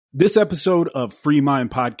This episode of Free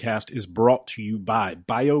Mind Podcast is brought to you by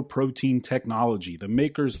Bioprotein Technology, the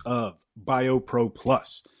makers of BioPro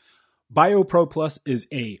Plus. BioPro Plus is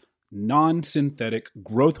a non-synthetic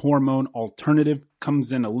growth hormone alternative.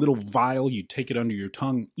 Comes in a little vial. You take it under your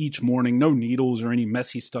tongue each morning. No needles or any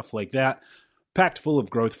messy stuff like that. Packed full of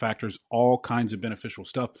growth factors, all kinds of beneficial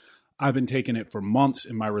stuff. I've been taking it for months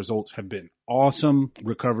and my results have been awesome.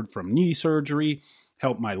 Recovered from knee surgery,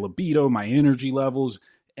 helped my libido, my energy levels,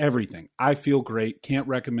 everything. I feel great. Can't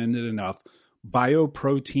recommend it enough.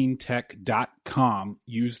 Bioproteintech.com.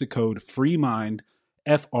 Use the code FREEMIND,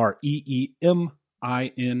 FREEMIND,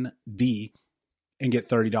 and get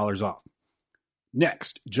 $30 off.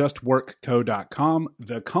 Next, justworkco.com,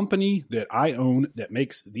 the company that I own that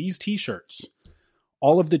makes these t-shirts.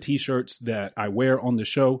 All of the t-shirts that I wear on the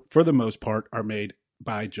show, for the most part, are made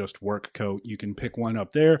by Just Work Co. You can pick one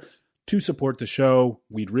up there to support the show.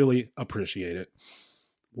 We'd really appreciate it.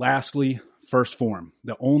 Lastly, Phorm,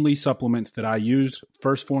 the only supplements that I use,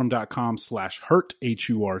 firstform.com/hurt,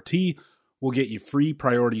 HURT, will get you free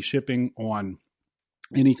priority shipping on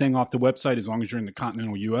anything off the website as long as you're in the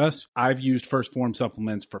continental U.S. I've used Phorm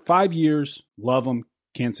supplements for 5 years. Love them.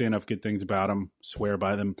 Can't say enough good things about them. Swear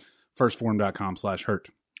by them.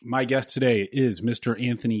 Firstform.com/hurt. My guest today is Mr.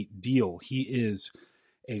 Anthony Diehl. He is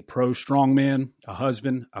a pro strongman, a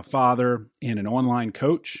husband, a father, and an online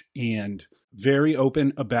coach, and very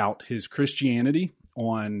open about his Christianity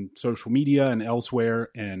on social media and elsewhere,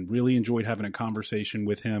 and really enjoyed having a conversation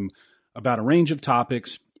with him about a range of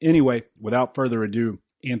topics. Anyway, without further ado,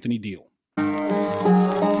 Anthony Diehl.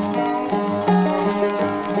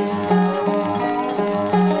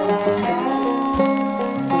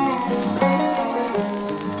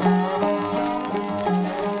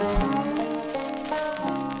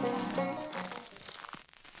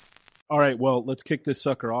 All right, well, let's kick this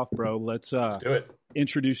sucker off, bro. Let's do it.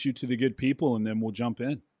 Introduce you to the good people, and then we'll jump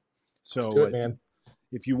in. So, let's do it, man.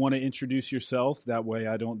 If you want to introduce yourself, that way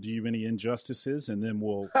I don't do you any injustices, and then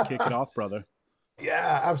we'll kick it off, brother.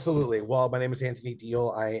 Yeah, absolutely. Well, my name is Anthony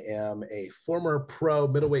Diehl. I am a former pro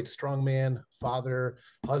middleweight strongman, father,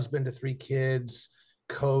 husband to 3 kids,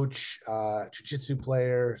 coach, jiu-jitsu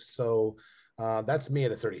player. So that's me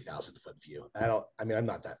at a 30,000 foot view. I'm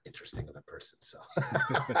not that interesting of a person. So,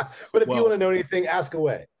 but if you want to know anything, ask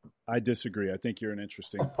away. I disagree. I think you're an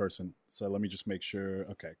interesting person. So let me just make sure.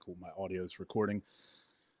 Okay, cool. My audio is recording.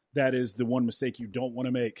 That is the one mistake you don't want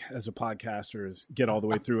to make as a podcaster, is get all the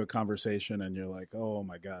way through a conversation and you're like, oh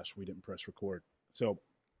my gosh, we didn't press record. So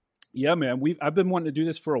yeah, man, I've been wanting to do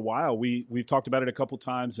this for a while. We've talked about it a couple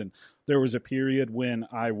times, and there was a period when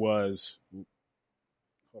I was,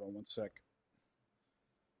 hold on one sec.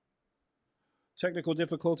 Technical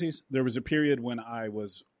difficulties. There was a period when I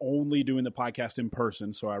was only doing the podcast in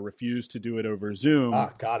person, so I refused to do it over Zoom.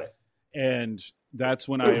 Got it. And that's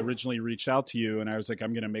when I originally reached out to you, and I was like,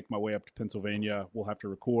 I'm going to make my way up to Pennsylvania. We'll have to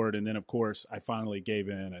record. And then, of course, I finally gave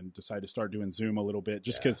in and decided to start doing Zoom a little bit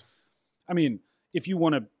just because, I mean, if you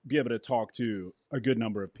want to be able to talk to a good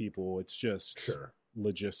number of people, it's just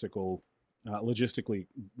logistically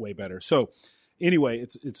way better. So anyway,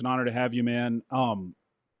 it's an honor to have you, man.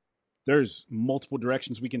 There's multiple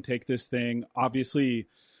directions we can take this thing. Obviously,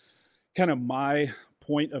 kind of my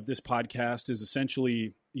point of this podcast is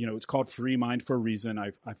essentially, it's called Free Mind for a reason.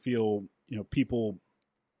 I feel, people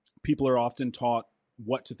are often taught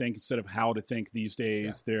what to think instead of how to think these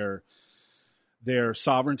days. Yeah. Their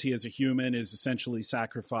sovereignty as a human is essentially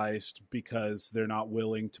sacrificed because they're not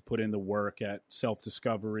willing to put in the work at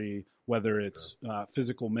self-discovery, whether it's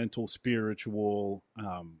physical, mental, spiritual,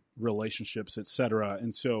 relationships, etc.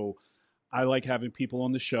 And so I like having people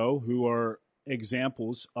on the show who are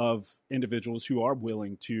examples of individuals who are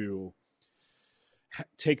willing to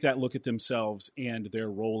take that look at themselves and their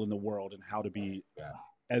role in the world and how to be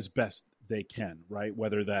as best they can, right?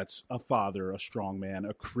 Whether that's a father, a strong man,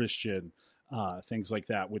 a Christian, things like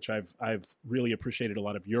that, which I've really appreciated a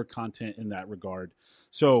lot of your content in that regard.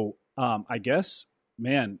 So I guess,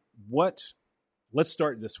 man, let's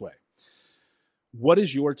start this way. What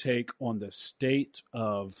is your take on the state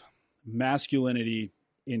of masculinity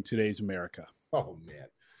in today's America? Oh man,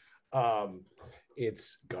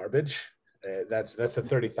 it's garbage. That's a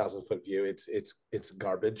 30,000 foot view. It's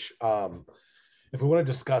garbage. If we want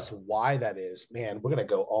to discuss why that is, man, we're going to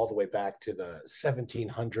go all the way back to the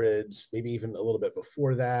 1700s, maybe even a little bit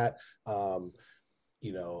before that.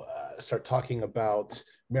 start talking about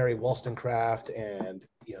Mary Wollstonecraft and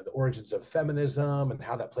the origins of feminism and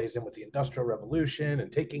how that plays in with the Industrial Revolution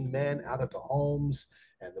and taking men out of the homes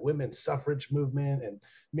and the women's suffrage movement. And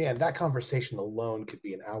man, that conversation alone could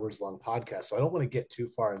be an hours long podcast. So I don't want to get too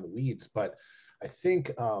far in the weeds, but I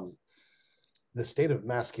think the state of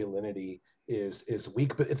masculinity is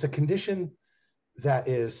weak, but it's a condition that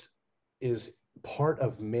is part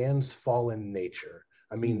of man's fallen nature.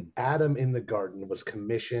 I mean, Adam in the garden was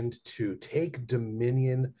commissioned to take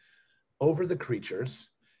dominion over the creatures,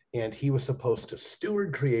 and he was supposed to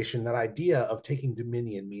steward creation. That idea of taking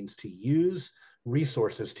dominion means to use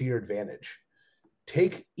resources to your advantage.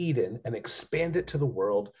 Take Eden and expand it to the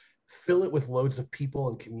world, fill it with loads of people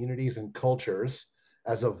and communities and cultures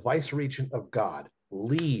as a vice regent of God.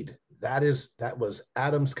 Lead. That was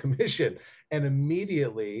Adam's commission. And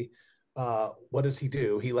immediately, what does he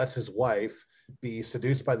do? He lets his wife be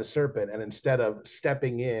seduced by the serpent, and instead of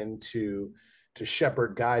stepping in to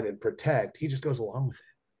shepherd, guide, and protect, he just goes along with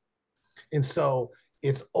it. And so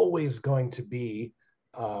it's always going to be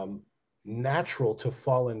natural to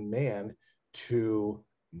fallen man to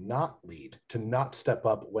not lead, to not step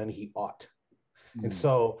up when he ought. And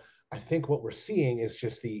so I think what we're seeing is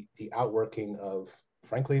just the outworking of,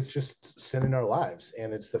 frankly, it's just sin in our lives.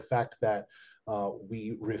 And it's the fact that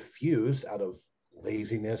we refuse, out of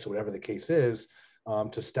laziness or whatever the case is,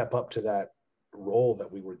 to step up to that role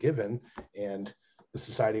that we were given. And the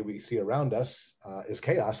society we see around us is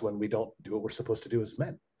chaos when we don't do what we're supposed to do as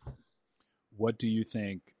men. What do you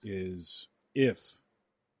think is, if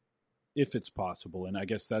it's possible, and I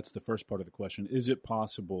guess that's the first part of the question, is it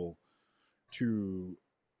possible to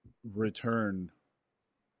return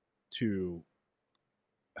to,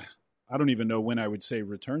 I don't even know when I would say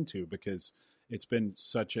return to, because it's been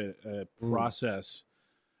such a process.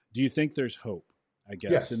 Do you think there's hope, I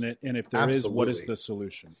guess? Yes, and if there absolutely is, what is the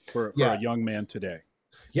solution for a young man today?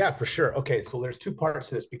 Yeah, for sure. Okay, so there's two parts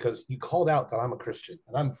to this, because you called out that I'm a Christian,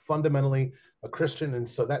 and I'm fundamentally a Christian, and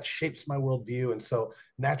so that shapes my worldview. And so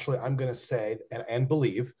naturally, I'm going to say and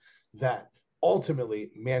believe that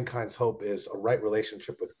ultimately mankind's hope is a right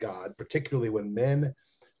relationship with God, particularly when men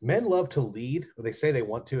love to lead, or they say they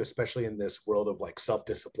want to, especially in this world of like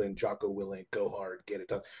self-discipline, Jocko Willink, go hard, get it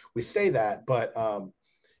done. We say that, but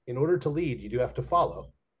in order to lead, you do have to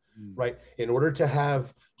follow, right? In order to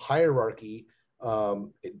have hierarchy,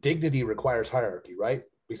 dignity requires hierarchy, right?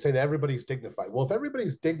 We say that everybody's dignified. Well, if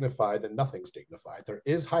everybody's dignified, then nothing's dignified. There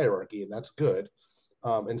is hierarchy, and that's good.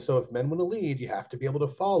 And so if men want to lead, you have to be able to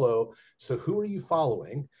follow. So who are you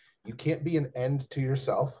following? You can't be an end to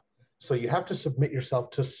yourself. So you have to submit yourself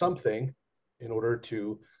to something in order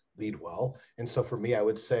to lead well. And so for me, I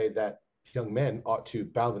would say that young men ought to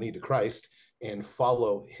bow the knee to Christ and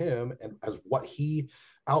follow him and as what he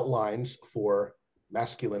outlines for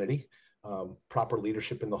masculinity, proper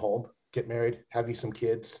leadership in the home, get married, have you some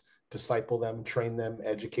kids, disciple them, train them,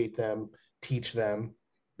 educate them, teach them,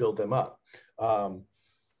 build them up.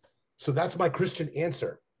 So that's my Christian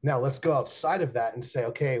answer. Now let's go outside of that and say,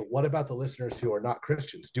 okay, what about the listeners who are not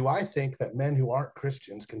Christians? Do I think that men who aren't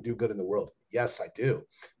Christians can do good in the world? Yes, I do.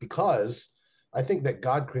 Because I think that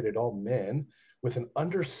God created all men with an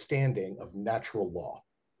understanding of natural law.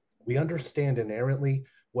 We understand inherently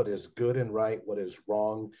what is good and right, what is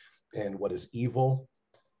wrong, and what is evil.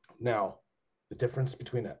 Now, the difference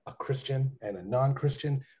between a Christian and a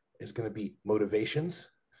non-Christian is going to be motivations,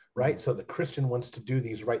 right? So the Christian wants to do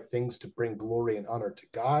these right things to bring glory and honor to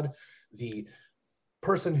God. The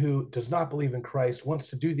person who does not believe in Christ wants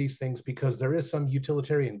to do these things because there is some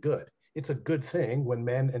utilitarian good. It's a good thing when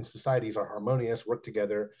men and societies are harmonious, work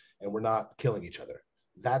together, and we're not killing each other.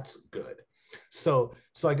 That's good. So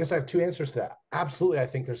I guess I have two answers to that. Absolutely, I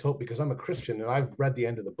think there's hope because I'm a Christian and I've read the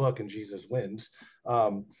end of the book and Jesus wins.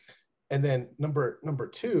 And then number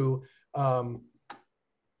two,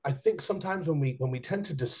 I think sometimes when we tend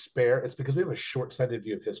to despair, it's because we have a short-sighted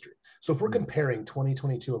view of history. So if we're comparing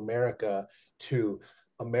 2022 America to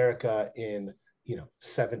America in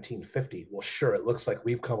 1750, well, sure, it looks like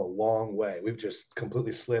we've come a long way. We've just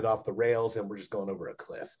completely slid off the rails and we're just going over a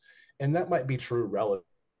cliff. And that might be true relative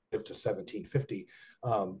to 1750.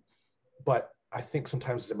 But I think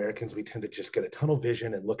sometimes as Americans, we tend to just get a tunnel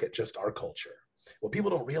vision and look at just our culture. What people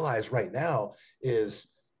don't realize right now is,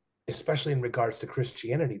 especially in regards to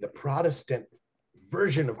Christianity, the Protestant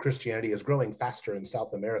version of Christianity is growing faster in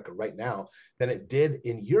South America right now than it did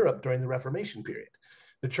in Europe during the Reformation period.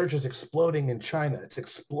 The church is exploding in China. It's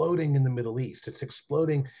exploding in the Middle East. It's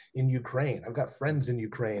exploding in Ukraine. I've got friends in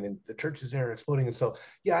Ukraine and the churches there are exploding. And so,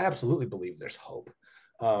 yeah, I absolutely believe there's hope.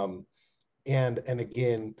 And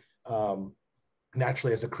again,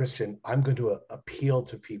 naturally as a Christian, I'm going to appeal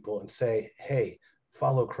to people and say, hey,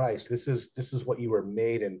 follow Christ. This is what you were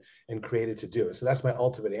made and created to do. And so that's my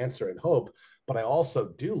ultimate answer and hope. But I also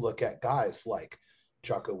do look at guys like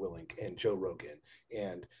Jocko Willink and Joe Rogan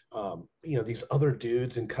and these other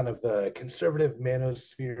dudes in kind of the conservative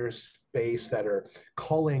manosphere space that are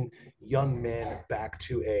calling young men back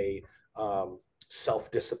to a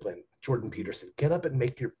self-discipline. Jordan Peterson, get up and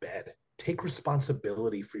make your bed. Take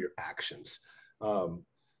responsibility for your actions. Um,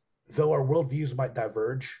 though our worldviews might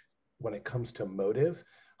diverge when it comes to motive,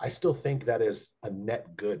 I still think that is a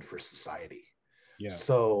net good for society. Yeah.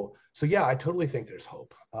 So yeah, I totally think there's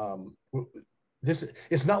hope. This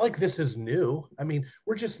it's not like this is new. I mean,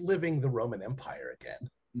 we're just living the Roman Empire again.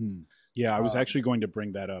 Mm. Yeah, I was actually going to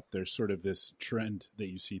bring that up. There's sort of this trend that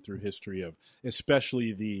you see through history of,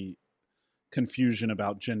 especially the confusion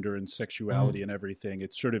about gender and sexuality and everything.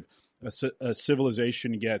 It's sort of a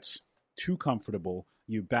civilization gets too comfortable,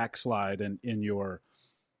 you backslide in your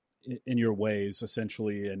ways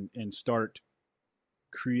essentially, and start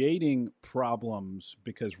creating problems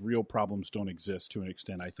because real problems don't exist to an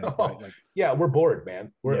extent. I think, right? Like, yeah, we're bored,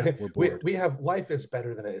 man. We're bored. we have life is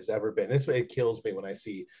better than it has ever been. This way, it kills me when I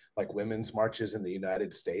see like women's marches in the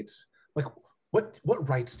United States. Like, what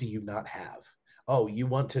rights do you not have? Oh, you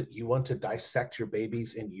want to dissect your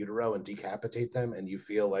babies in utero and decapitate them, and you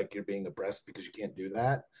feel like you're being oppressed because you can't do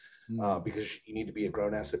that, because you need to be a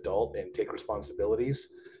grown ass adult and take responsibilities.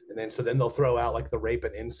 And then they'll throw out like the rape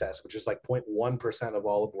and incest, which is like 0.1% of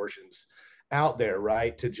all abortions out there,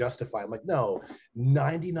 right? To justify. I'm like, no,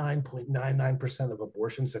 99.99% of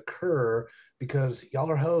abortions occur because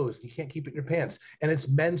y'all are hoes. You can't keep it in your pants. And it's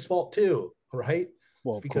men's fault too, right?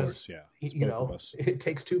 Well, It's of because, course, yeah. it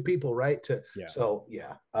takes two people, right? Yeah. So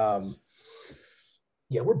yeah.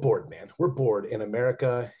 Yeah, we're bored, man. We're bored in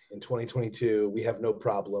America in 2022. We have no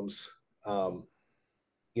problems. Um,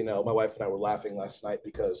 my wife and I were laughing last night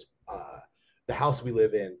because the house we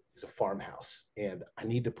live in is a farmhouse, and I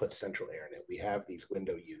need to put central air in it. We have these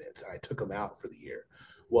window units, and I took them out for the year.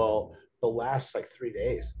 Well, the last like 3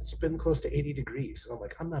 days, it's been close to 80 degrees. And I'm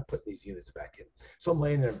like, I'm not putting these units back in. So I'm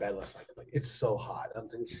laying there in bed last night. I'm like, it's so hot. I'm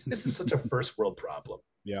thinking, this is such a first world problem.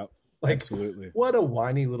 Yeah, like, absolutely. What a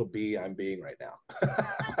whiny little bee I'm being right now.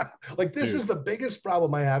 Like, this is the biggest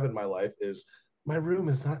problem I have in my life is my room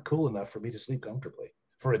is not cool enough for me to sleep comfortably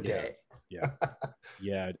for a day.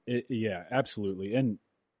 Yeah, absolutely. And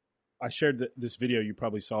I shared this video. You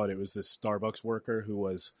probably saw it. It was this Starbucks worker who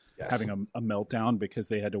was having a meltdown because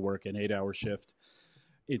they had to work an 8-hour shift.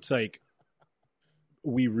 It's like,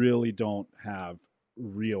 we really don't have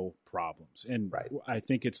real problems. And I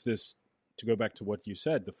think it's this, to go back to what you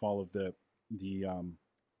said, the fall of the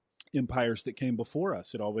empires that came before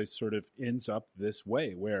us. It always sort of ends up this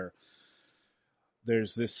way, where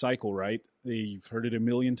there's this cycle, right? You've heard it a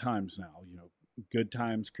million times now. Good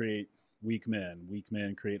times create weak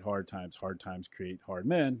men create hard times create hard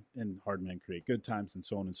men, and hard men create good times, and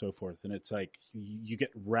so on and so forth. And it's like you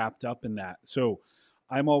get wrapped up in that. So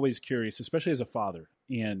I'm always curious, especially as a father,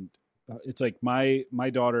 and it's like my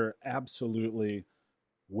daughter absolutely,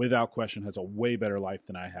 without question, has a way better life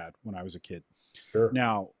than I had when I was a kid. Sure.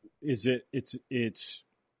 Now, it's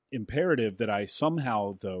imperative that I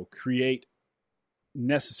somehow, though, create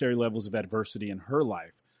necessary levels of adversity in her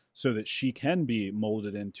life so that she can be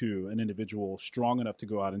molded into an individual strong enough to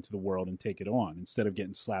go out into the world and take it on, instead of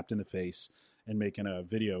getting slapped in the face and making a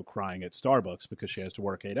video crying at Starbucks because she has to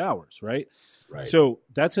work 8 hours, right? So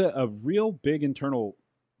that's a real big internal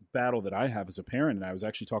battle that I have as a parent. And I was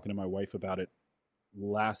actually talking to my wife about it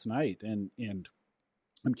last night. And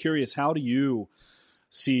I'm curious, how do you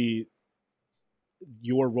see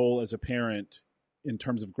your role as a parent in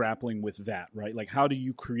terms of grappling with that, right? Like, how do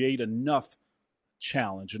you create enough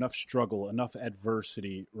challenge, enough struggle, enough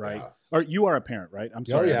adversity, right? Yeah. Or you are a parent, right? I'm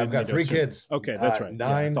sorry. Oh, yeah, I've got 3 kids. Okay, that's right. 9,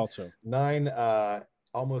 I thought so. 9,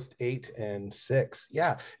 almost 8 and 6.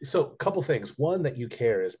 Yeah. So a couple things. One, that you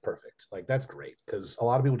care is perfect. Like, that's great, because a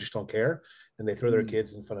lot of people just don't care, and they throw their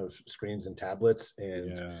kids in front of screens and tablets,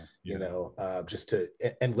 and just to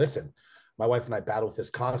and listen. My wife and I battle with this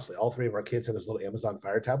constantly. All 3 of our kids have those little Amazon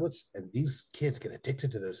Fire tablets, and these kids get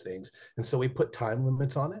addicted to those things. And so we put time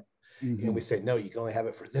limits on it. And we say, no, you can only have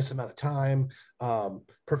it for this amount of time.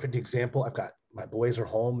 Perfect example. I've got, my boys are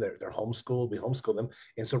home. They're homeschooled. We homeschool them.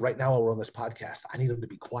 And so right now, while we're on this podcast, I need them to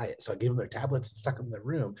be quiet. So I gave them their tablets, stuck them in their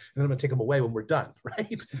room, and then I'm going to take them away when we're done.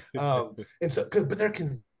 Right. And so, but they're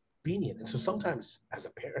convenient. And so sometimes as a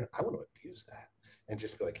parent, I want to abuse that and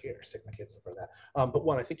just be like, here, stick my kids in front of that. But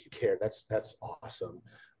one, I think you care. That's awesome.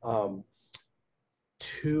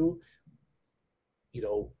 2,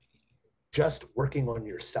 just working on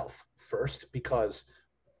yourself first, because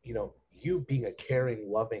you being a caring,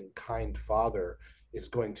 loving, kind father is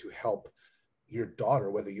going to help your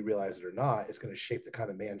daughter, whether you realize it or not, is going to shape the kind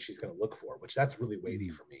of man she's going to look for, which that's really weighty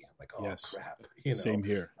for me. I'm like, oh Yes. crap, Same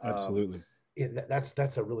here. Absolutely.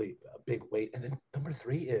 That's a really a big weight. And then number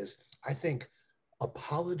 3 is, I think,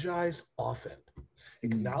 apologize often.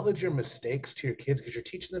 Acknowledge your mistakes to your kids, because you're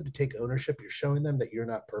teaching them to take ownership. You're showing them that you're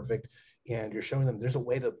not perfect, and you're showing them there's a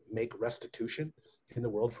way to make restitution in the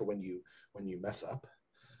world for when you mess up.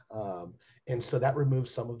 And so that removes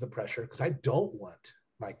some of the pressure, because I don't want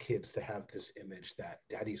my kids to have this image that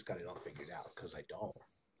daddy's got it all figured out, because I don't.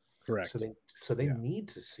 Correct. So they need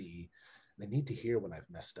to see, they need to hear when I've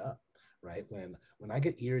messed up, right? When I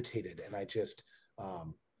get irritated and I just,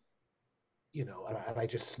 and I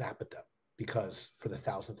just snap at them because for the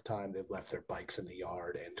 1,000th time they've left their bikes in the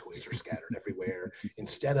yard and toys are scattered everywhere,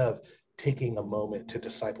 instead of taking a moment to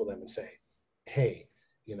disciple them and say, hey,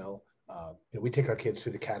 we take our kids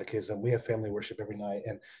through the catechism. We have family worship every night.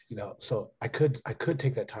 And, so I could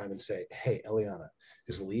take that time and say, hey, Eliana,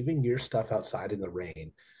 is leaving your stuff outside in the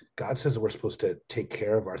rain. God says that we're supposed to take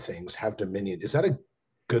care of our things, have dominion. Is that a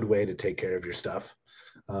good way to take care of your stuff?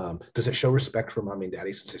 Does it show respect for mommy and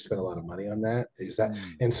daddy, since they spend a lot of money on that? Is that,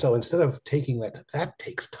 and so instead of taking that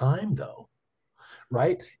takes time though,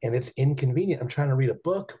 right? And it's inconvenient. I'm trying to read a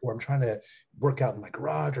book, or I'm trying to work out in my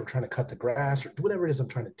garage, or I'm trying to cut the grass, or do whatever it is I'm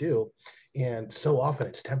trying to do. And so often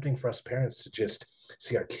it's tempting for us parents to just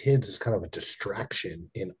see our kids as kind of a distraction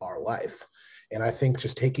in our life. And I think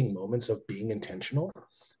just taking moments of being intentional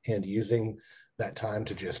and using that time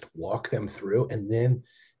to just walk them through, and then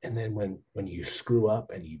when you screw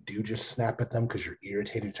up and you do just snap at them because you're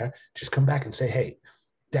irritated, just come back and say, hey,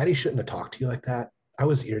 daddy shouldn't have talked to you like that. I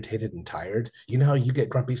was irritated and tired. You know how you get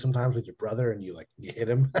grumpy sometimes with your brother and you hit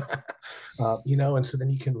him, and so then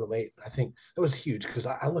you can relate. I think that was huge, because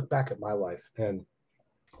I look back at my life, and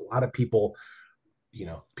a lot of people,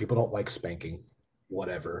 people don't like spanking,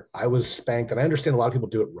 whatever. I was spanked, and I understand a lot of people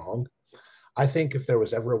do it wrong. I think if there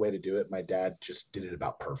was ever a way to do it, my dad just did it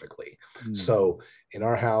about perfectly. So in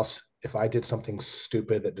our house, if I did something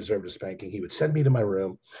stupid that deserved a spanking, he would send me to my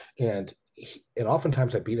room, and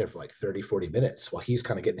oftentimes I'd be there for like 30, 40 minutes while he's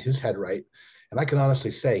kind of getting his head right. And I can honestly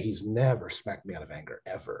say he's never smacked me out of anger,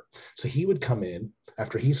 ever. So he would come in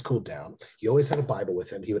after he's cooled down. He always had a Bible with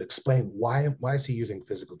him. He would explain why is he using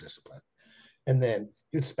physical discipline. And then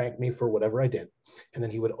he would spank me for whatever I did. And then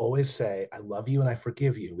he would always say, I love you and I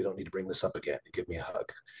forgive you. We don't need to bring this up again. Give me a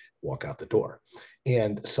hug, walk out the door.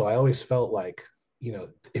 And so I always felt like,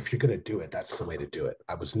 if you're going to do it, that's the way to do it.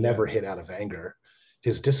 I was never hit out of anger.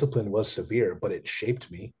 His discipline was severe, but it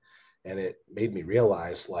shaped me, and it made me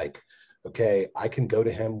realize, like, okay, I can go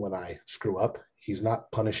to him when I screw up. He's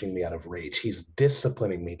not punishing me out of rage. He's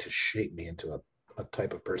disciplining me to shape me into a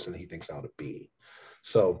type of person that he thinks I ought to be.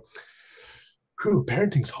 So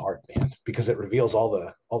parenting's hard, man, because it reveals all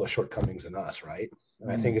the shortcomings in us, right?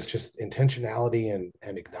 And I think it's just intentionality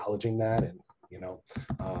and acknowledging that, and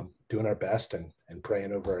doing our best and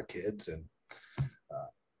praying over our kids, and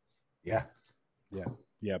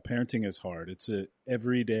parenting is hard. It's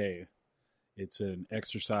every day it's an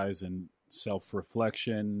exercise in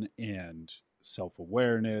self-reflection and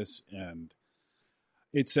self-awareness, and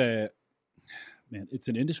it's an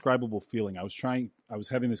indescribable feeling. I was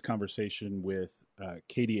having this conversation with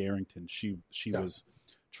Katie Arrington. She was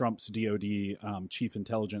Trump's DOD chief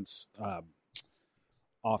intelligence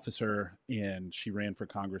officer, and she ran for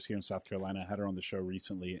Congress here in South Carolina. I had her on the show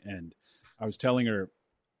recently, and I was telling her,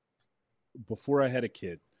 before I had a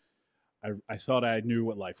kid, I thought I knew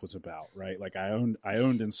what life was about, right? Like I owned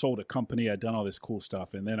and sold a company. I'd done all this cool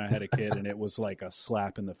stuff, and then I had a kid, and it was like a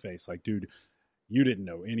slap in the face. Like, dude, you didn't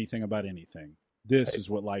know anything about anything. This is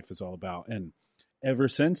what life is all about. And ever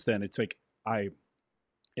since then, it's like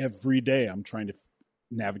every day I'm trying to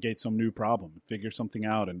navigate some new problem, figure something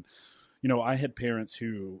out. And, I had parents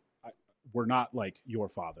who were not like your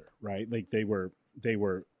father, right? Like they were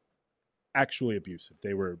actually abusive.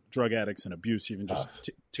 They were drug addicts and abusive and just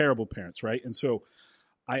terrible parents, right? And so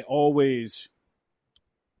I always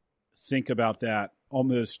think about that,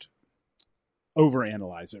 almost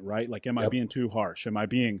overanalyze it, right? Like, am I being too harsh? Am I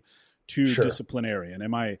being too disciplinarian?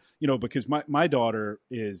 Am I, because my daughter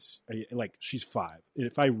is like, she's 5.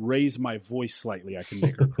 If I raise my voice slightly, I can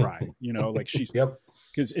make her cry, like she's,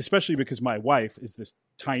 especially because my wife is this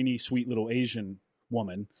tiny, sweet little Asian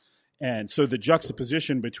woman. And so the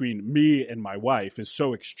juxtaposition between me and my wife is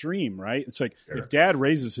so extreme, right? It's like, if dad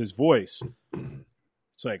raises his voice,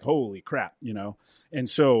 it's like, holy crap, And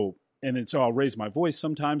so, I'll raise my voice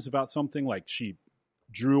sometimes about something, like she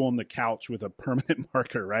drew on the couch with a permanent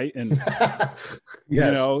marker, right? And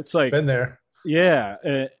Yes, it's like, been there.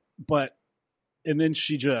 yeah, but and then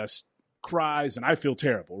she just cries, and I feel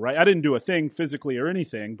terrible, right? I didn't do a thing physically or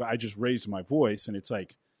anything, but I just raised my voice, and it's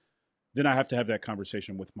like, then I have to have that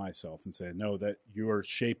conversation with myself and say, no, that you are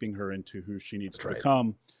shaping her into who she needs That's to right.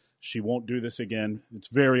 become. She won't do this again. It's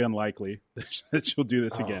very unlikely that she'll do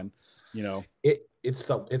this Oh, again. You know, it's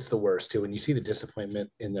the worst too when you see the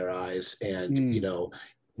disappointment in their eyes, and mm,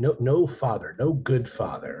 no father, no good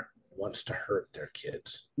father wants to hurt their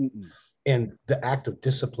kids. mm-mm. And the act of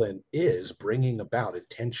discipline is bringing about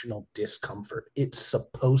intentional discomfort. It's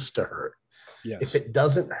supposed to hurt. If Yes. it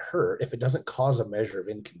doesn't hurt, if it doesn't cause a measure of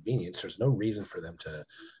inconvenience, there's no reason for them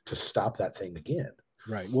to stop that thing again.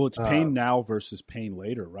 Right. Well, it's pain Um, now versus pain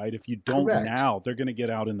later, right? If you don't Correct. now, they're going to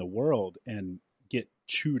get out in the world and get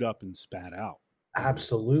chewed up and spat out.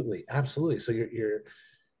 Absolutely, absolutely. So you're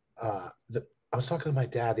the I was talking to my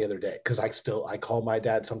dad the other day because I call my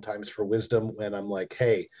dad sometimes for wisdom when I'm like,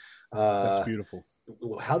 hey, That's uh, beautiful.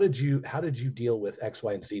 how did you deal with X,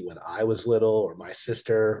 Y, and Z when I was little, or my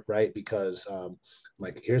sister, right? Because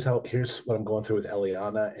like here's what I'm going through with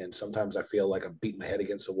Eliana, and sometimes I feel like I'm beating my head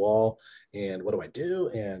against the wall, and what do I do?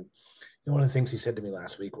 And one of the things he said to me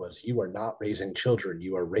last week was, "You are not raising children;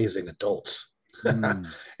 you are raising adults." Mm,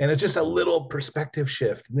 And it's just a little perspective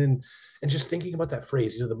shift, and just thinking about that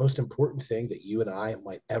phrase, the most important thing that you and I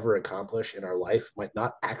might ever accomplish in our life might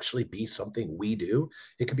not actually be something we do.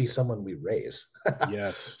 It could be someone we raise.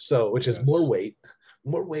 yes. So, which is Yes.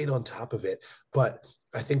 more weight on top of it. But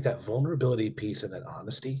I think that vulnerability piece and that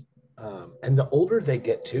honesty, and the older they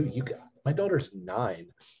get too, my daughter's 9,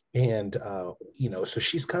 and so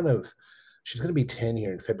she's going to be 10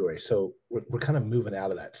 here in February. So we're kind of moving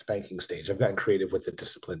out of that spanking stage. I've gotten creative with the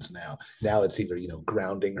disciplines now. Now it's either,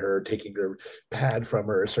 grounding her, taking her pad from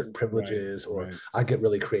her, certain Right. privileges, or Right. I get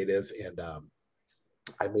really creative. And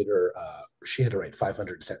I made her, she had to write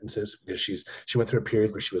 500 sentences because she went through a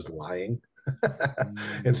period where she was lying.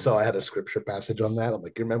 And Mm, so I had a scripture passage on that. I'm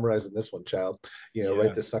like, you're memorizing this one, child. Write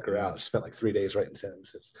yeah. this sucker Yeah. out. She spent like 3 days writing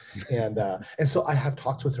sentences, and so I have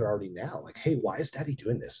talks with her already now. Like, hey, why is Daddy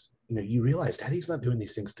doing this? You realize Daddy's not doing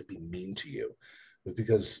these things to be mean to you, but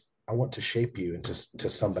because I want to shape you into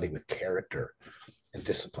somebody with character and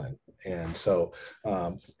discipline. And so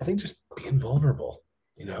I think just being vulnerable.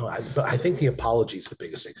 But I think the apology is the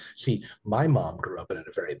biggest thing. See, my mom grew up in a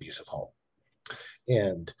very abusive home,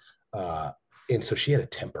 and uh, and so she had a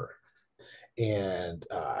temper. And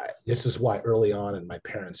this is why early on in my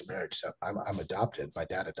parents' marriage, so I'm adopted. My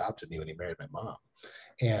dad adopted me when he married my mom.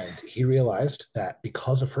 And he realized that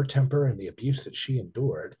because of her temper and the abuse that she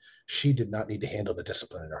endured, she did not need to handle the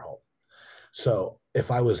discipline in her home. So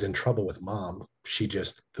if I was in trouble with mom,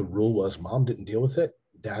 the rule was mom didn't deal with it.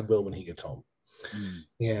 Dad will when he gets home. Mm,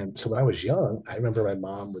 And so when I was young, I remember my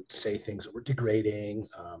mom would say things that were degrading.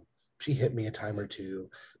 She hit me a time or two,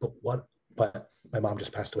 but my mom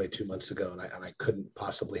just passed away 2 months ago, and I couldn't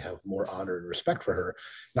possibly have more honor and respect for her,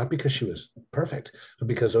 not because she was perfect, but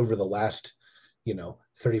because over the last,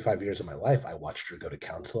 35 years of my life, I watched her go to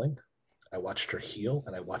counseling. I watched her heal,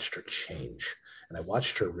 and I watched her change. And I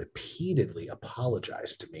watched her repeatedly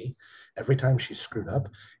apologize to me every time she screwed up.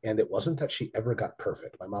 And it wasn't that she ever got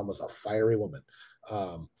perfect. My mom was a fiery woman.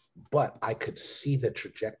 Um, but I could see the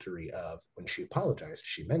trajectory of when she apologized,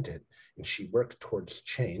 she meant it, and she worked towards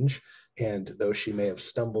change. And though she may have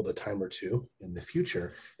stumbled a time or two in the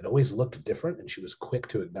future, it always looked different, and she was quick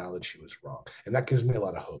to acknowledge she was wrong. And that gives me a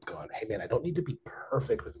lot of hope going, hey, man, I don't need to be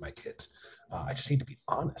perfect with my kids. I just need to be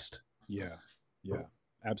honest. yeah. Yeah.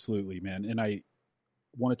 Absolutely, man. And I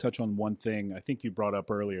want to touch on one thing I think you brought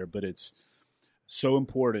up earlier, but it's so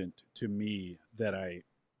important to me that I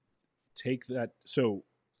take that. So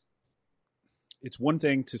it's one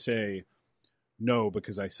thing to say no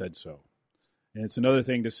because I said so. And it's another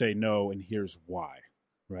thing to say no, and here's why,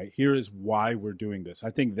 right? Here is why we're doing this. I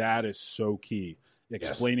think that is so key, Yes.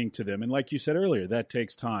 explaining to them. And like you said earlier, that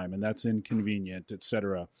takes time and that's inconvenient, et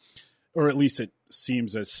cetera. Or at least it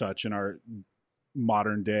seems as such in our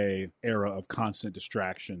modern day era of constant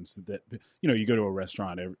distractions that, you go to a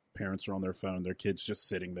restaurant, parents are on their phone, their kids just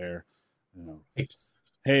sitting there, you know, Right.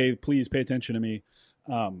 hey, please pay attention to me.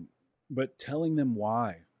 But telling them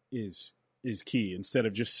why is key instead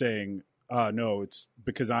of just saying, no, it's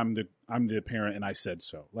because I'm the parent and I said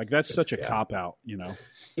so. Like that's such a Yeah. cop out.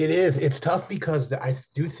 It is. It's tough because I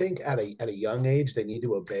do think at a young age they need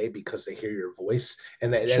to obey because they hear your voice,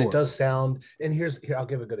 and it Sure. does sound. And here I'll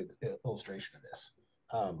give a good illustration of this.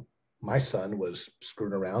 My son was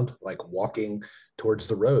screwing around, like walking towards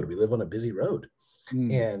the road. We live on a busy road,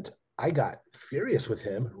 Mm, and I got furious with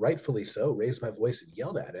him, rightfully so, raised my voice and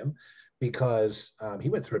yelled at him because he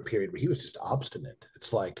went through a period where he was just obstinate.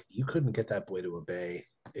 It's like you couldn't get that boy to obey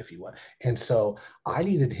if you want. And so I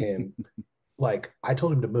needed him, like, I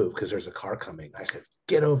told him to move because there's a car coming. I said,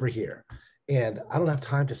 get over here. And I don't have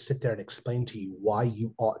time to sit there and explain to you why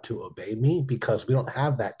you ought to obey me because we don't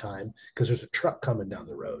have that time because there's a truck coming down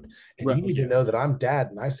the road. And Right. you need to Yeah. know that I'm dad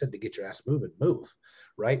and I said to get your ass moving, move.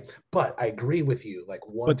 Right. But I agree with you. Like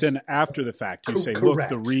But once, then after the fact, you say, look, the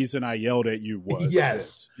correct. reason I yelled at you was Yes,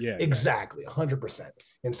 this. Yeah. Yeah. exactly. 100%.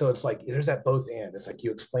 And so it's like, there's that both and. It's like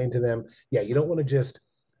you explain to them, yeah, you don't want to just,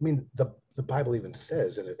 I mean, the Bible even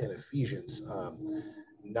says in Ephesians,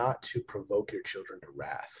 not to provoke your children to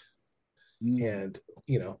wrath. Mm. And,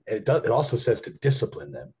 it also says to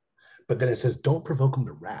discipline them. But then it says, don't provoke them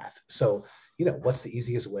to wrath. So, what's the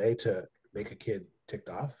easiest way to make a kid ticked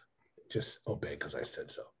off? Just obey because I said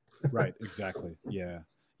so. Right. Exactly. Yeah.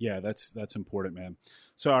 Yeah. That's important, man.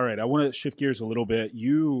 So, all right. I want to shift gears a little bit.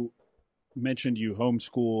 You mentioned you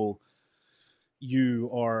homeschool. You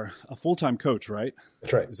are a full-time coach, right?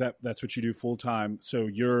 That's right. That's what you do full time? So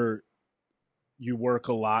you work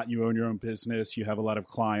a lot, you own your own business, you have a lot of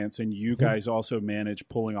clients, and you Mm-hmm. guys also manage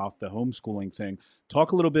pulling off the homeschooling thing.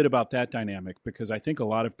 Talk a little bit about that dynamic because I think a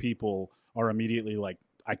lot of people are immediately like,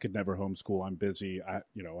 I could never homeschool. I'm busy. I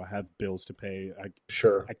have bills to pay.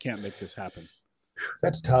 Sure. I can't make this happen.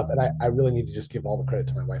 That's tough. And I really need to just give all the credit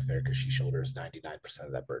to my wife there because she shoulders 99%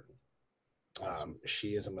 of that burden. Awesome. She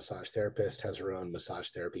is a massage therapist, has her own massage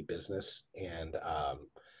therapy business,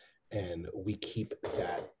 and we keep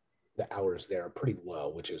the hours there pretty low,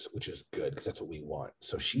 which is good because that's what we want.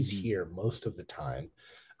 So she's Mm-hmm. here most of the time,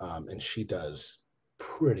 and she does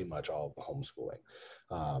pretty much all of the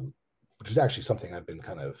homeschooling, which is actually something I've been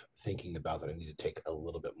kind of thinking about that I need to take a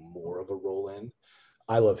little bit more of a role in.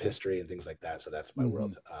 I love history and things like that, so that's my Mm-hmm.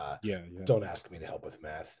 world. Yeah, yeah. Don't ask me to help with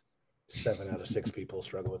math. 7 out of 6 people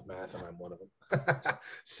struggle with math, and I'm one of them.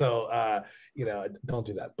 So don't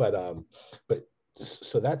do that. But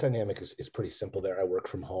so that dynamic is pretty simple there. I work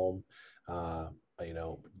from home. Uh,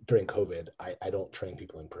 During COVID, I don't train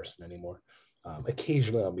people in person anymore.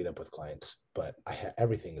 Occasionally, I'll meet up with clients, but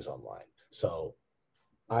everything is online. So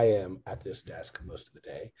I am at this desk most of the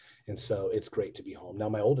day. And so it's great to be home. Now,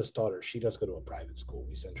 my oldest daughter, she does go to a private school.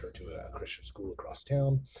 We sent her to a Christian school across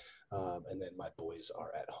town. And then my boys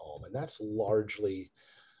are at home. And that's largely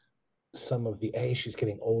some of the A, she's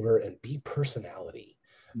getting older, and B, personality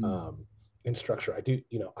Mm. and structure.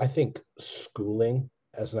 I think schooling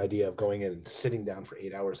as an idea of going in and sitting down for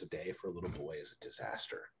 8 hours a day for a little boy is a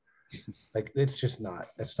disaster. Like that's not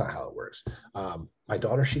how it works. My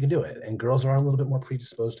daughter, she can do it, and girls are a little bit more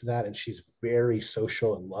predisposed to that, and she's very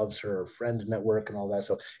social and loves her friend network and all that,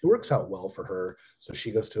 so it works out well for her. So she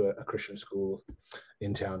goes to a Christian school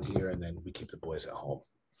in town here, and then we keep the boys at home.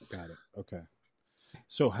 Got it. Okay.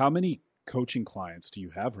 So how many coaching clients do you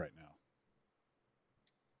have right now?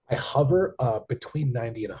 I hover between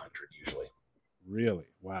 90 and 100 usually, Really?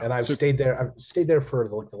 and Wow. I've stayed there for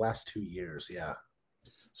like the last 2 years. Yeah.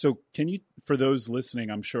 So can you, for those listening,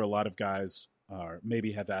 I'm sure a lot of guys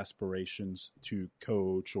maybe have aspirations to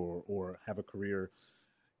coach or have a career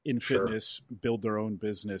in Sure. fitness, build their own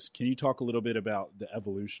business. Can you talk a little bit about the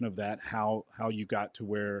evolution of that? How you got to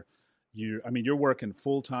where you're working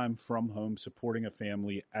full time from home, supporting a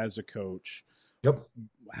family as a coach. Yep.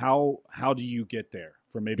 How do you get there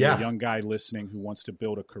for maybe a Yeah. young guy listening who wants to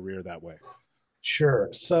build a career that way? Sure.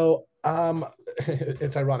 So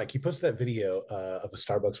it's ironic. You posted that video of a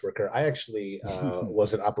Starbucks worker. I actually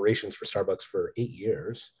was in operations for Starbucks for 8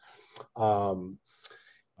 years. Um,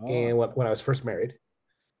 Ah, and when I was first married.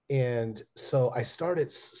 And so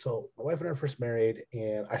my wife and I were first married,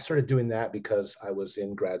 and I started doing that because I was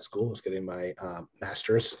in grad school. I was getting my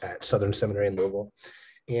master's at Southern Seminary in Louisville,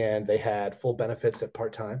 and they had full benefits at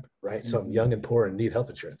part time, right? So I'm hmm, young and poor and need health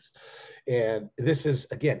insurance. And this is,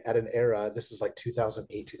 again, at an era, this is like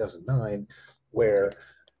 2008, 2009, where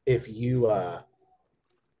if you, uh,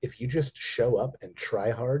 if you just show up and try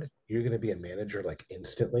hard, you're going to be a manager like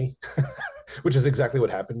instantly, which is exactly what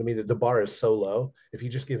happened to me. That the bar is so low. If you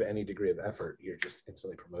just give any degree of effort, you're just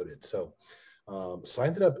instantly promoted. So I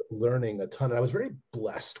ended up learning a ton, and I was very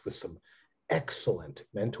blessed with some excellent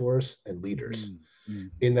mentors and leaders hmm, hmm.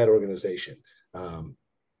 in that organization. Um,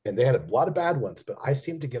 and they had a lot of bad ones, but I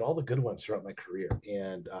seemed to get all the good ones throughout my career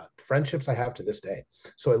and friendships I have to this day.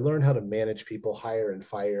 So I learned how to manage people, hire and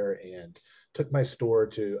fire, and took my store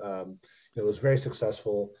to, it was very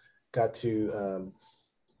successful. Got to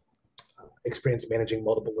experience managing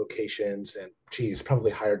multiple locations and, geez,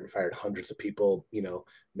 probably hired and fired hundreds of people,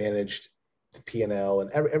 managed the P&L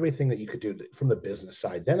and everything that you could do from the business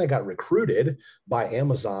side. Then I got recruited by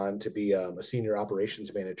Amazon to be a senior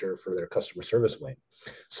operations manager for their customer service wing.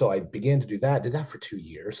 So I began to do that, did that for 2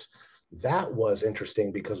 years. That was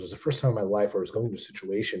interesting because it was the first time in my life where I was going to a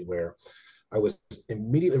situation where I was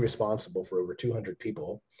immediately responsible for over 200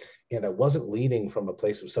 people, and I wasn't leading from a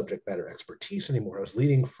place of subject matter expertise anymore. I was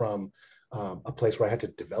leading from a place where I had to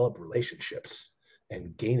develop relationships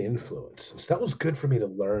and gain influence. And so that was good for me to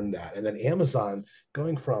learn that. And then Amazon,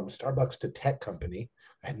 going from Starbucks to tech company,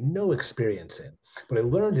 I had no experience in. What I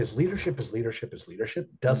learned is leadership is leadership is leadership.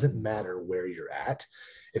 Doesn't matter where you're at.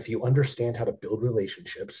 If you understand how to build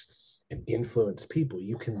relationships and influence people,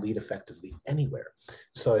 you can lead effectively anywhere.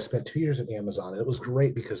 So I spent 2 years at Amazon, and it was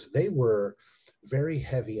great because they were very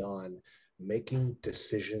heavy on making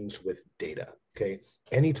decisions with data. Okay.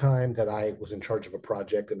 Anytime that I was in charge of a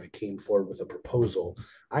project and I came forward with a proposal,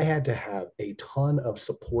 I had to have a ton of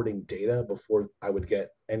supporting data before I would get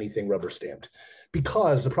anything rubber stamped,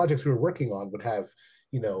 because the projects we were working on would have,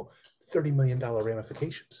 $30 million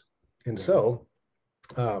ramifications. And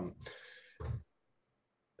um,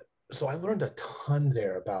 so I learned a ton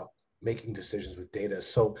there about making decisions with data.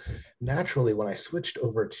 So naturally, when I switched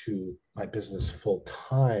over to my business full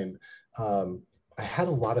time, I had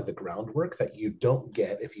a lot of the groundwork that you don't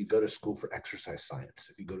get if you go to school for exercise science,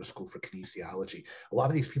 if you go to school for kinesiology. A lot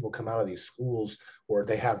of these people come out of these schools or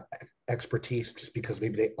they have expertise just because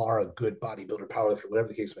maybe they are a good bodybuilder, powerlifter, whatever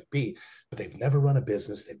the case might be, but they've never run a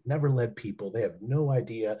business. They've never led people. They have no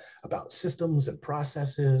idea about systems and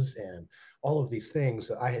processes and all of these things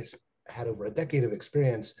that I had over a decade of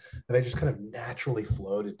experience that I just kind of naturally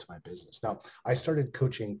flowed into my business. Now, I started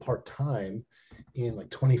coaching part-time in like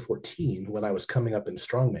 2014 when I was coming up in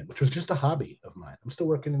Strongman, which was just a hobby of mine. I'm still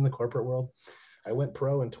working in the corporate world. I went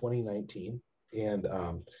pro in 2019. And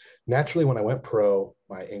naturally, when I went pro,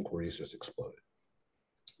 my inquiries just exploded,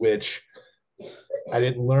 which I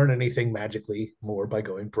didn't learn anything magically more by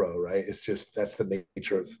going pro, right? It's just, that's the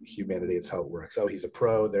nature of humanity. It's how it works. Oh, he's a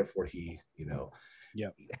pro, therefore he,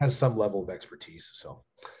 has some level of expertise.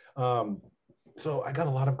 So I got a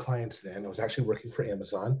lot of clients then. I was actually working for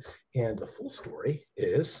Amazon. And the full story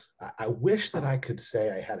is I wish that I could say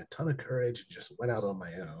I had a ton of courage and just went out on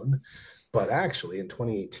my own. But actually, in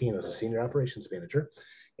 2018, I was a senior operations manager.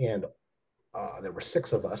 And there were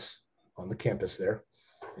 6 of us on the campus there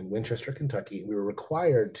in Winchester, Kentucky. We were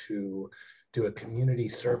required to do a community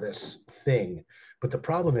service thing. But the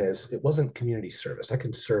problem is, it wasn't community service. I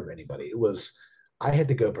can serve anybody. It was, I had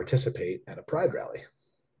to go participate at a pride rally.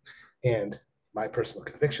 And my personal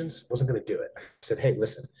convictions wasn't going to do it. I said, hey,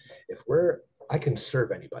 listen, I can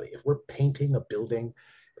serve anybody. If we're painting a building,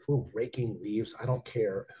 if we're raking leaves, I don't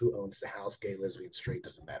care who owns the house, gay, lesbian, straight,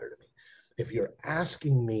 doesn't matter to me. If you're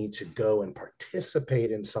asking me to go and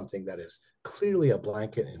participate in something that is clearly a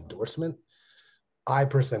blanket endorsement, I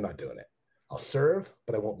personally am not doing it. I'll serve,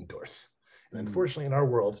 but I won't endorse. And unfortunately, in our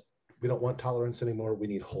world, we don't want tolerance anymore. We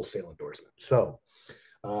need wholesale endorsement. So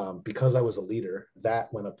because I was a leader,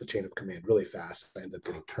 that went up the chain of command really fast. I ended up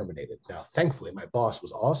getting terminated. Now, thankfully, my boss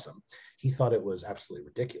was awesome. He thought it was absolutely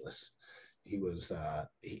ridiculous.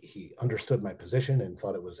 He understood my position and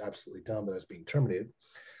thought it was absolutely dumb that I was being terminated.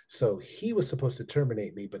 So he was supposed to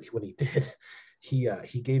terminate me, but when he did,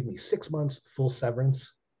 he gave me 6 months full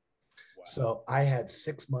severance. Wow. So I had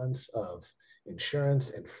 6 months of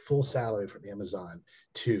insurance and full salary from Amazon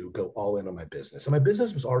to go all in on my business. And my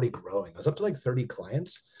business was already growing. I was up to like 30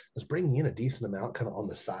 clients. I was bringing in a decent amount kind of on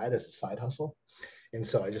the side as a side hustle. And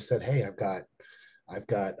so I just said, hey, I've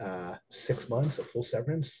got 6 months of full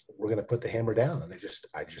severance. We're going to put the hammer down. And I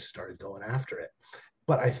just started going after it.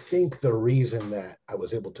 But I think the reason that I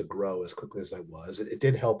was able to grow as quickly as I was, it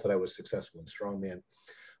did help that I was successful in Strongman,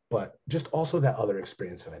 but just also that other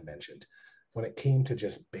experience that I mentioned. When it came to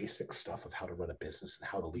just basic stuff of how to run a business and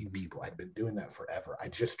how to lead people, I'd been doing that forever. I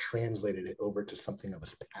just translated it over to something I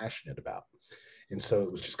was passionate about. And so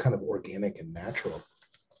it was just kind of organic and natural.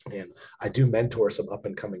 And I do mentor some up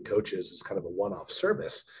and coming coaches as kind of a one-off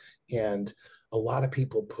service. And a lot of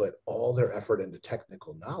people put all their effort into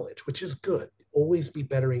technical knowledge, which is good. Always be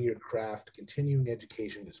bettering your craft. Continuing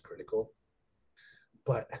education is critical.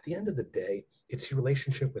 But at the end of the day, it's your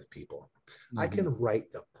relationship with people. I can write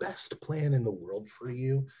the best plan in the world for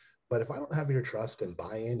you, but if I don't have your trust and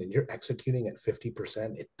buy-in and you're executing at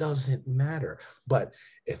 50%, it doesn't matter. But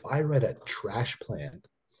if I write a trash plan,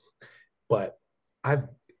 but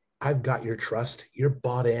I've got your trust, you're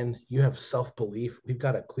bought in, you have self-belief, we've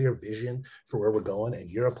got a clear vision for where we're going, and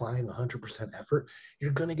you're applying 100% effort,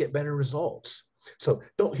 you're going to get better results. So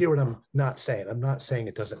don't hear what I'm not saying. I'm not saying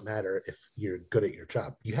it doesn't matter if you're good at your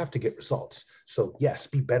job. You have to get results. So yes,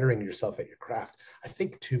 be bettering yourself at your craft. I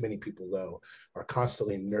think too many people, though, are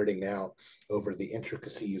constantly nerding out over the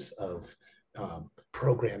intricacies of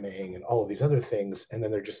programming and all of these other things. And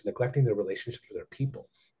then they're just neglecting their relationships with their people.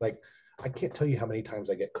 Like, I can't tell you how many times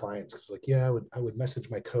I get clients because, like, yeah, I would message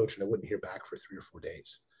my coach and I wouldn't hear back for 3 or 4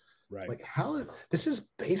 days. Right. Like, how, this is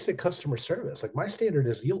basic customer service. Like, my standard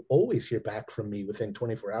is you'll always hear back from me within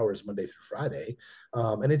 24 hours, Monday through Friday.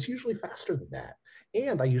 And it's usually faster than that.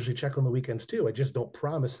 And I usually check on the weekends too. I just don't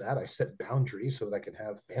promise that. I set boundaries so that I can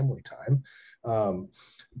have family time.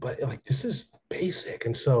 But like, this is basic.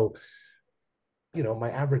 And so, my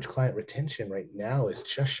average client retention right now is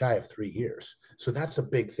just shy of 3 years. So that's a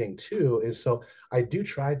big thing too, is so I do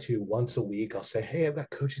try to once a week, I'll say, hey, I've got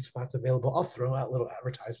coaching spots available. I'll throw out little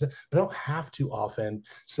advertisements, but I don't have to often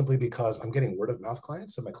simply because I'm getting word of mouth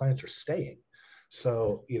clients and my clients are staying.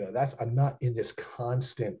 So, I'm not in this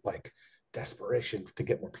constant like desperation to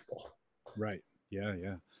get more people. Right. Yeah.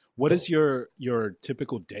 Yeah. What does your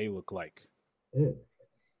typical day look like?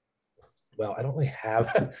 Well, I don't really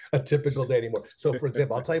have a typical day anymore. So, for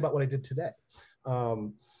example, I'll tell you about what I did today.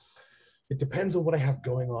 It depends on what I have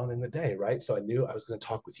going on in the day, right? So I knew I was going to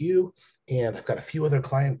talk with you, and I've got a few other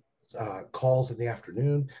client calls in the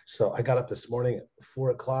afternoon. So I got up this morning at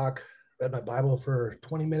 4 o'clock, read my Bible for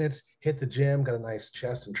 20 minutes, hit the gym, got a nice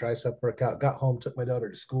chest and tricep workout, got home, took my daughter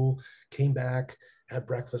to school, came back, had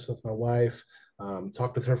breakfast with my wife,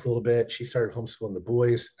 talked with her for a little bit. She started homeschooling the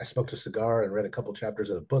boys. I smoked a cigar and read a couple chapters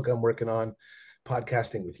of a book I'm working on,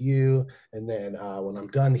 podcasting with you. And then when I'm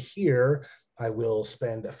done here, I will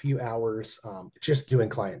spend a few hours just doing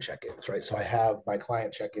client check-ins, right? So I have my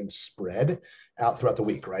client check-ins spread out throughout the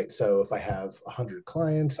week, right? So if I have 100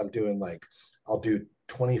 clients, I'll do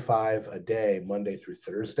 25 a day, Monday through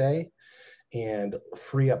Thursday, and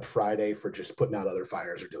free up Friday for just putting out other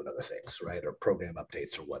fires or doing other things, right? Or program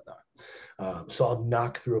updates or whatnot. So I'll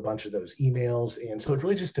knock through a bunch of those emails. And so it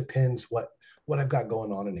really just depends what I've got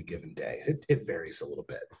going on in a given day. It varies a little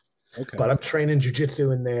bit. Okay. But I'm training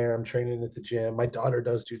jujitsu in there. I'm training at the gym. My daughter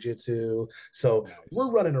does jujitsu. So nice.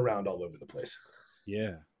 We're running around all over the place.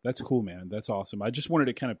 Yeah, that's cool, man. That's awesome. I just wanted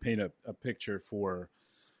to kind of paint a picture for,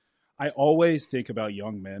 I always think about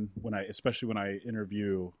young men especially when I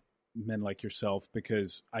interview men like yourself,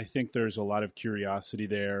 because I think there's a lot of curiosity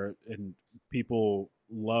there and people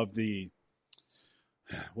love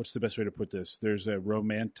what's the best way to put this? There's a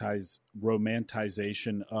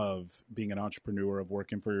romanticization of being an entrepreneur, of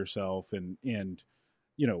working for yourself. And,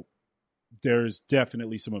 there's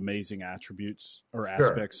definitely some amazing attributes or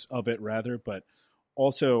aspects of it rather. But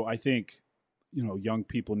also I think, young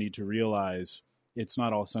people need to realize it's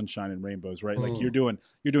not all sunshine and rainbows, right? Like you're doing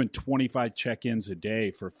 25 check-ins a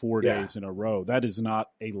day for 4 days in a row. That is not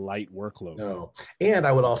a light workload. No. And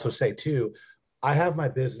I would also say too, I have my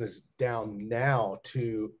business down now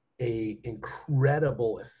to a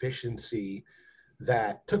incredible efficiency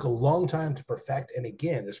that took a long time to perfect. And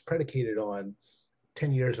again, is predicated on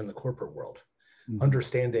 10 years in the corporate world. Mm-hmm.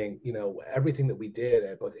 Understanding, everything that we did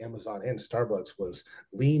at both Amazon and Starbucks was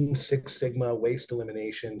lean, Six Sigma, waste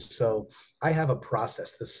elimination. So I have a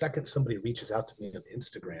process. The second somebody reaches out to me on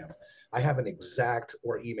Instagram, I have an exact,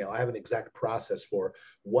 or email, I have an exact process for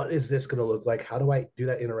what is this going to look like? How do I do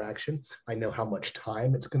that interaction? I know how much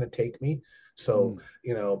time it's going to take me. So,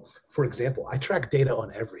 for example, I track data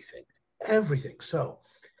on everything. So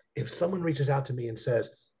if someone reaches out to me and says,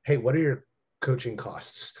 hey, what are your coaching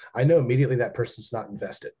costs? I know immediately that person's not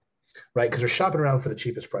invested, right? Because they're shopping around for the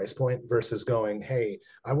cheapest price point versus going, hey,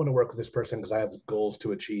 I want to work with this person because I have goals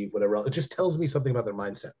to achieve, whatever else. It just tells me something about their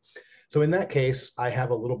mindset. So in that case, I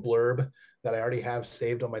have a little blurb that I already have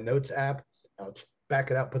saved on my notes app. I'll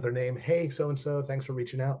back it up, put their name. Hey, so-and-so, thanks for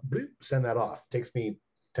reaching out. Bloop, send that off. Takes me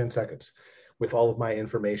 10 seconds with all of my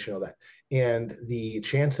information, all that. And the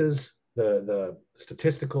chances, the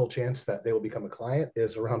statistical chance that they will become a client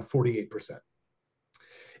is around 48%.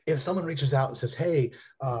 If someone reaches out and says, hey,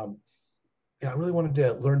 I really wanted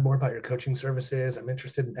to learn more about your coaching services, I'm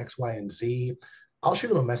interested in X, Y, and Z, I'll shoot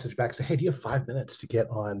them a message back, say, hey, do you have 5 minutes to get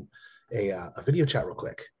on a video chat real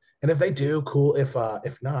quick? And if they do, cool. If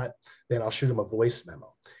not, then I'll shoot them a voice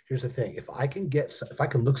memo. Here's the thing. If I can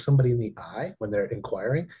look somebody in the eye when they're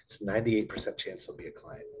inquiring, it's 98% chance they'll be a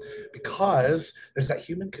client, because there's that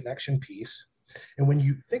human connection piece. And when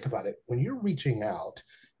you think about it, when you're reaching out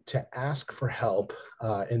to ask for help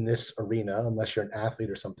in this arena, unless you're an athlete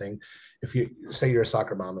or something, if you say you're a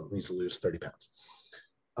soccer mom that needs to lose 30 pounds,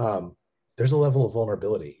 there's a level of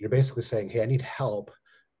vulnerability. You're basically saying, hey, I need help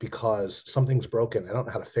because something's broken. I don't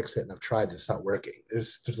know how to fix it, and I've tried, and it's not working.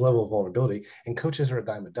 There's a level of vulnerability, and coaches are a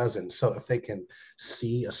dime a dozen. So if they can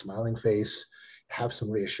see a smiling face, have some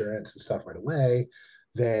reassurance and stuff right away,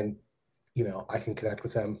 then I can connect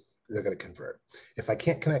with them. They're going to convert. If I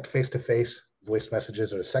can't connect face to face, voice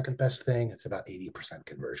messages are the second best thing. It's about 80%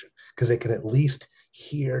 conversion because they can at least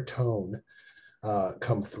hear tone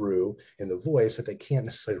come through in the voice that they can't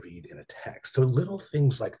necessarily read in a text. So little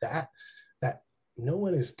things like that no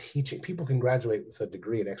one is teaching. People can graduate with a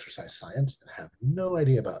degree in exercise science and have no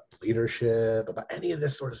idea about leadership, about any of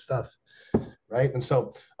this sort of stuff, right? And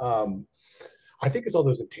so I think it's all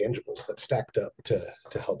those intangibles that stacked up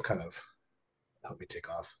to help kind of help me take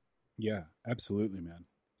off. Yeah, absolutely, man.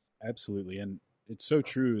 Absolutely. And it's so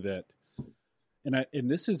true that,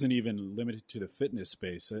 and this isn't even limited to the fitness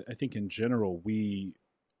space. I think in general, we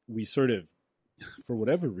sort of, for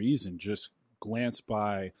whatever reason, just glance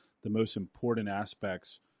by the most important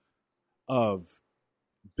aspects of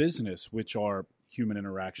business, which are human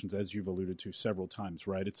interactions, as you've alluded to several times,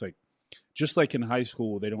 right? It's like, just like in high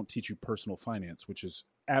school, they don't teach you personal finance, which is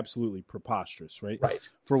absolutely preposterous, right? Right.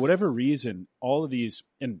 For whatever reason, all of these,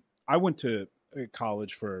 and I went to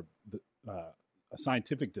college for a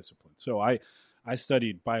scientific discipline. So I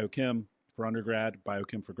studied biochem for undergrad,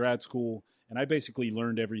 biochem for grad school, and I basically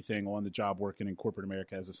learned everything on the job working in corporate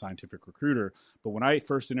America as a scientific recruiter. But when I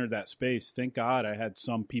first entered that space, thank God I had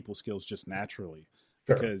some people skills just naturally.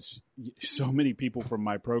 Sure. Because so many people from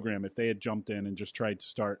my program, if they had jumped in and just tried to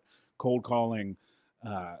start cold calling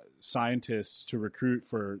scientists to recruit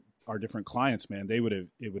for our different clients, man, it would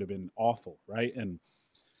have been awful, right? And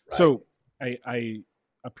right. So I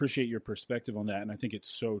appreciate your perspective on that, and I think it's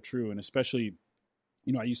so true. And especially,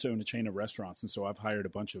 I used to own a chain of restaurants, and so I've hired a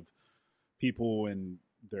bunch of people in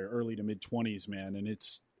their early to mid 20s, man, and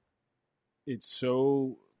it's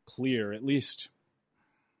so clear, at least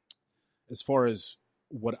as far as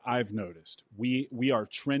what I've noticed. We are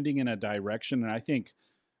trending in a direction, and I think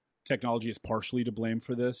technology is partially to blame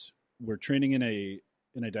for this. We're trending in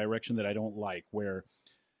a direction that I don't like, where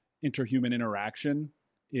interhuman interaction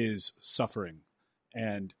is suffering,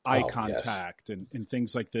 and eye contact, yes. and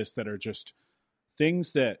things like this that are just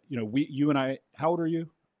things that, you and I, how old are you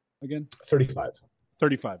again?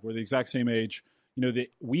 35. We're the exact same age.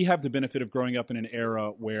 We have the benefit of growing up in an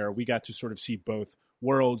era where we got to sort of see both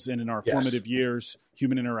worlds, and in our yes. formative years,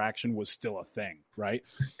 human interaction was still a thing, right?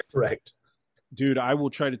 Correct. Dude, I will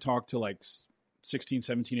try to talk to like 16,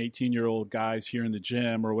 17, 18-year-old guys here in the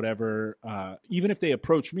gym or whatever, even if they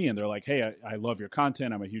approach me and they're like, hey, I love your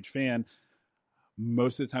content, I'm a huge fan.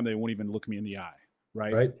 Most of the time, they won't even look me in the eye,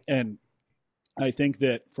 right? And I think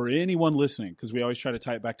that for anyone listening, because we always try to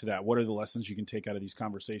tie it back to that, what are the lessons you can take out of these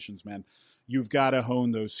conversations, man? You've got to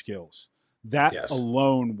hone those skills. That yes.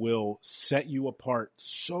 alone will set you apart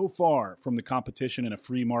so far from the competition in a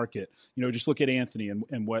free market. Just look at Anthony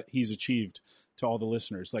and what he's achieved to all the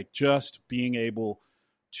listeners. Like, just being able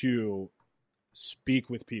to speak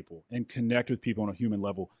with people and connect with people on a human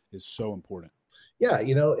level is so important. Yeah,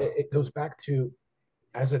 it goes back to,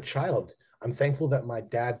 as a child, I'm thankful that my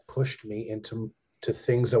dad pushed me into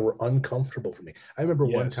things that were uncomfortable for me. I remember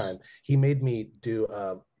yes. one time he made me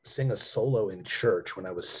sing a solo in church when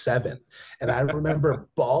I was 7. And I remember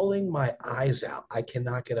bawling my eyes out. I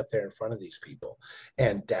cannot get up there in front of these people.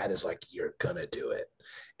 And Dad is like, you're going to do it.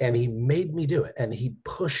 And he made me do it. And he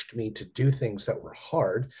pushed me to do things that were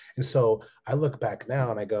hard. And so I look back now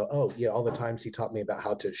and I go, oh, yeah, all the times he taught me about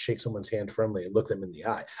how to shake someone's hand firmly and look them in the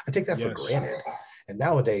eye. I take that yes. for granted. And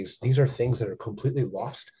nowadays, these are things that are completely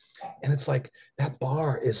lost. And it's like, that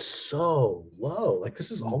bar is so low. Like,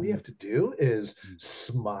 this is all we have to do is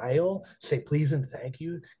smile, say please and thank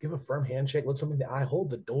you, give a firm handshake, look someone in the eye,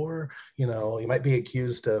 hold the door. You might be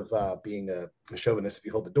accused of being a chauvinist if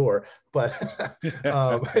you hold the door, but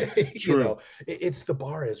it's the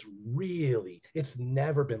bar is really, it's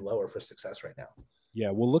never been lower for success right now.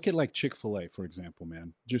 Yeah, well, look at like Chick-fil-A, for example,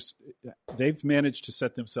 man. Just they've managed to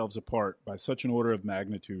set themselves apart by such an order of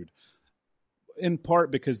magnitude, in part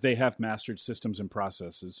because they have mastered systems and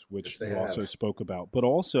processes, which we also spoke about, but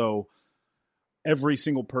also every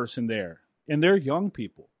single person there, and they're young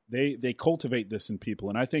people. They cultivate this in people,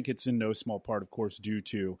 and I think it's in no small part, of course, due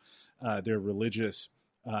to their religious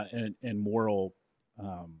and moral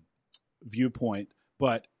viewpoint,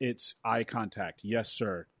 but it's eye contact. Yes,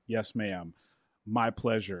 sir. Yes, ma'am. My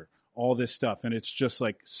pleasure, all this stuff. And it's just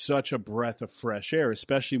like such a breath of fresh air,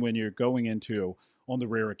 especially when you're going into, on the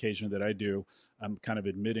rare occasion that I do, I'm kind of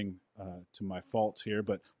admitting to my faults here,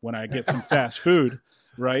 but when I get some fast food,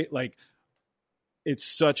 right? Like, it's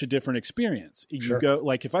such a different experience. You Sure. go,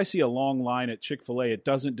 like, if I see a long line at Chick-fil-A, it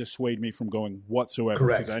doesn't dissuade me from going whatsoever,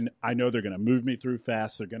 because Correct. I know they're going to move me through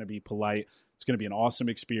fast. They're going to be polite. It's going to be an awesome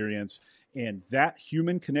experience. And that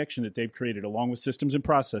human connection that they've created along with systems and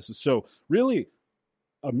processes. So really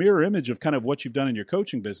a mirror image of kind of what you've done in your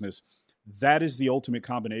coaching business. That is the ultimate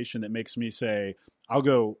combination that makes me say, I'll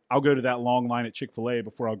go to that long line at Chick-fil-A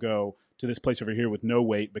before I'll go to this place over here with no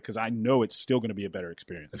wait, because I know it's still going to be a better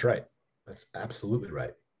experience. That's right. That's absolutely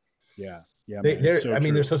right. Yeah. Yeah, They, man. It's they're, so I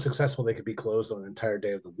mean, they're true. so successful they could be closed on an entire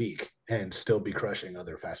day of the week and still be crushing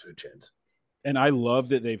other fast food chains. And I love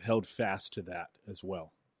that they've held fast to that as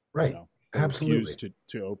well. Right. They Absolutely. refuse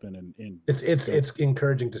to open and go. It's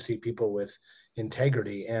encouraging to see people with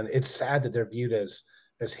integrity, and it's sad that they're viewed as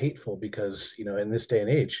hateful because in this day and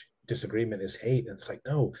age, disagreement is hate, and it's like,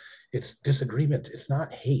 no, it's disagreement, it's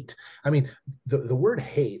not hate. I mean, the word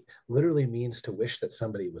hate literally means to wish that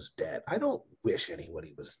somebody was dead. I don't wish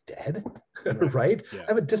anybody was dead. Right. Right. Yeah. I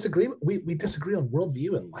have a disagreement. We disagree on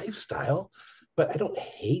worldview and lifestyle, but I don't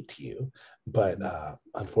hate you. But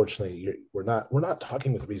unfortunately, we're not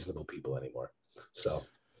talking with reasonable people anymore. So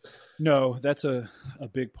No, that's a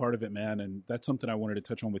big part of it, man. And that's something I wanted to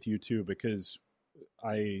touch on with you too, because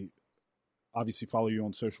I obviously follow you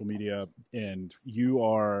on social media, and you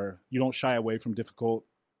don't shy away from difficult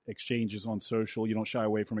exchanges on social. You don't shy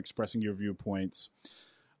away from expressing your viewpoints.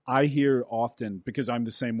 I hear often, because I'm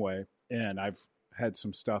the same way, and I've had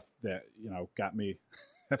some stuff that, got me.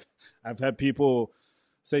 I've had people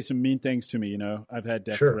say some mean things to me, I've had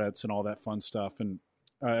death sure. threats and all that fun stuff. And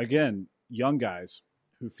again, young guys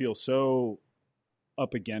who feel so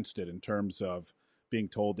up against it in terms of being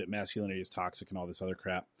told that masculinity is toxic and all this other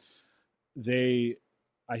crap. I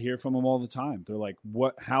hear from them all the time. They're like,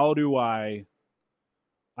 how do I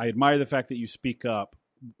admire the fact that you speak up.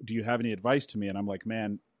 Do you have any advice to me? And I'm like,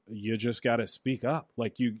 man, you just got to speak up.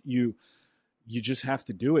 Like you just have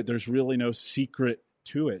to do it. There's really no secret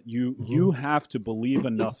to it. You have to believe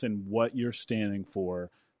enough in what you're standing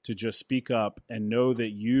for to just speak up and know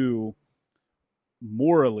that you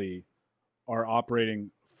morally are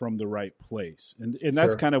operating from the right place. And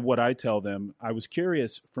that's Sure. kind of what I tell them. I was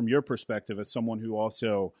curious from your perspective as someone who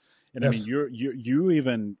also, and I mean, Yes. you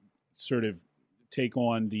even sort of take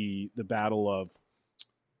on the battle of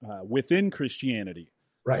within Christianity,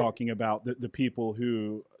 Right. talking about the people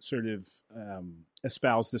who sort of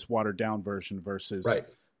espouse this watered down version versus, Right.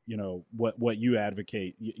 what you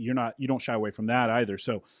advocate. You don't shy away from that either.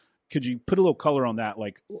 So could you put a little color on that?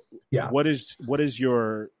 Like, Yeah. what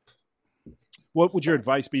would your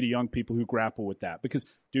advice be to young people who grapple with that? Because,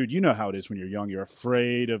 dude, you know how it is when you're young. You're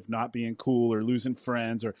afraid of not being cool or losing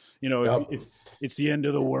friends, or Yep. if it's the end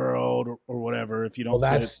of the world or whatever. If you Well, don't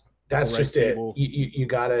sit at the that's right just it. table, You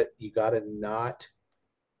gotta not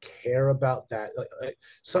care about that. Like,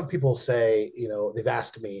 some people say, they've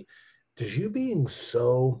asked me, does you being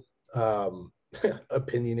so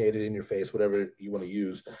opinionated, in your face, whatever you want to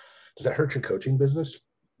use, does that hurt your coaching business?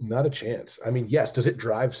 Not a chance. I mean, yes, does it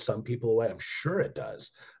drive some people away? I'm sure it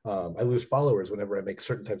does. I lose followers whenever I make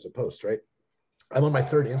certain types of posts, right? I'm on my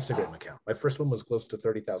third Instagram account. My first one was close to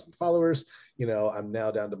 30,000 followers. I'm now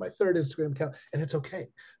down to my third Instagram account, and it's okay.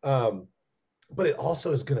 But it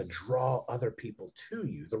also is going to draw other people to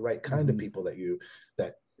you, the right kind of people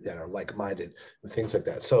that are like-minded and things like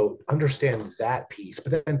that. So understand that piece.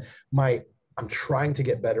 But then I'm trying to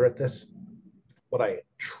get better at this. What I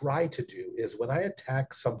try to do is, when I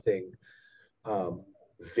attack something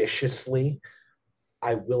viciously,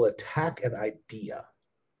 I will attack an idea.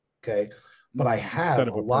 Okay. But I instead have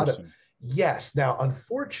of a a lot of, person. yes. Now,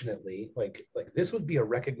 unfortunately, like this would be a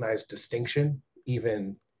recognized distinction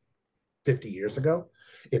even 50 years ago.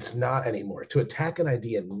 It's not anymore. To attack an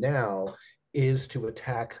idea now is to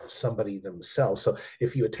attack somebody themselves. So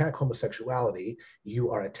if you attack homosexuality,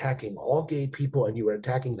 you are attacking all gay people, and you are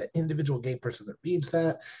attacking the individual gay person that reads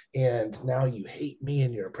that. And now you hate me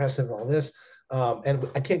and you're oppressive and all this. And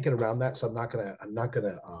I can't get around that. So I'm not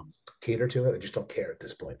gonna cater to it. I just don't care at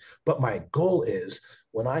this point. But my goal is,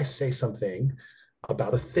 when I say something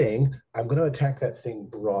about a thing, I'm going to attack that thing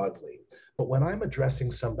broadly. But when I'm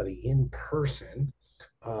addressing somebody in person,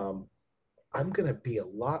 um, I'm going to be a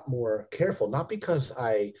lot more careful. Not because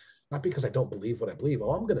I don't believe what I believe.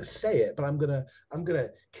 Oh, I'm going to say it, but I'm going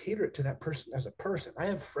to cater it to that person as a person. I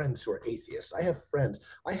have friends who are atheists. I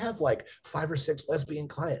have like 5 or 6 lesbian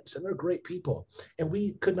clients, and they're great people, and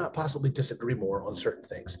we could not possibly disagree more on certain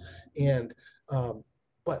things. And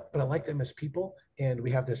but I like them as people, and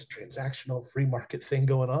we have this transactional free market thing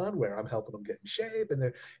going on where I'm helping them get in shape,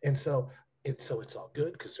 and so it's all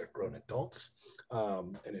good because they're grown adults,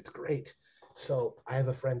 and it's great. So I have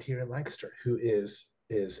a friend here in Lancaster who is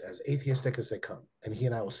as atheistic as they come, and he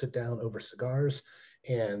and I will sit down over cigars,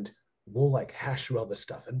 and we'll like hash through all this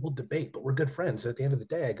stuff and we'll debate, but we're good friends. And at the end of the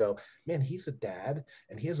day, I go, man, he's a dad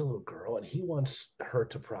and he has a little girl and he wants her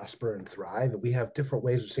to prosper and thrive. And we have different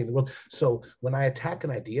ways of seeing the world. So when I attack an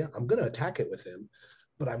idea, I'm going to attack it with him,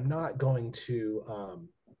 but I'm not going to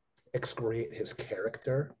excoriate his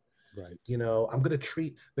character. Right. I'm going to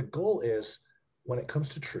treat, the goal is, when it comes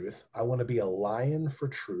to truth, I want to be a lion for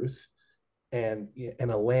truth and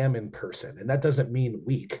a lamb in person. And that doesn't mean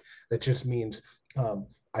weak. That just means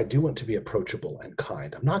I do want to be approachable and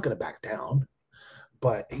kind. I'm not going to back down.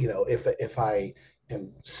 But if I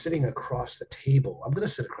am sitting across the table, I'm going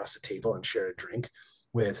to sit across the table and share a drink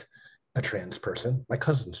with a trans person. My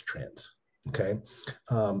cousin's trans. Okay.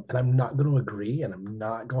 And I'm not going to agree, and I'm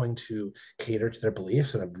not going to cater to their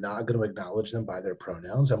beliefs, and I'm not going to acknowledge them by their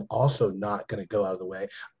pronouns. I'm also not going to go out of the way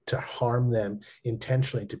to harm them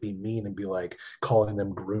intentionally, to be mean and be like calling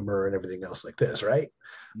them groomer and everything else like this. Right.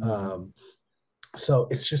 Mm-hmm. So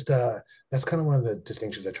it's just that's kind of one of the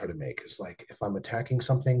distinctions I try to make, is like, if I'm attacking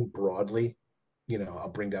something broadly, I'll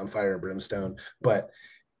bring down fire and brimstone, but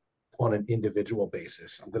on an individual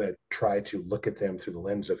basis, I'm going to try to look at them through the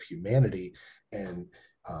lens of humanity, and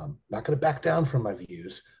not going to back down from my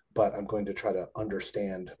views, but I'm going to try to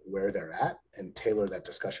understand where they're at and tailor that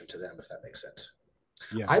discussion to them, if that makes sense.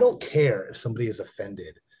 Yeah. I don't care if somebody is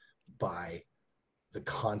offended by the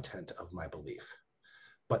content of my belief,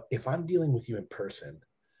 but if I'm dealing with you in person,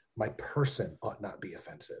 my person ought not be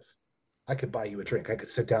offensive. I could buy you a drink. I could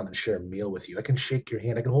sit down and share a meal with you. I can shake your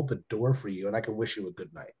hand. I can hold the door for you, and I can wish you a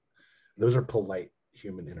good night. Those are polite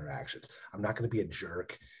human interactions. I'm not going to be a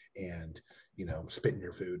jerk and, spit in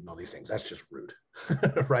your food and all these things. That's just rude.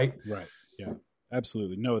 Right? Right. Yeah,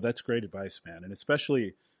 absolutely. No, that's great advice, man. And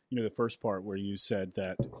especially, the first part where you said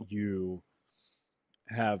that you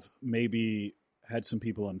have maybe had some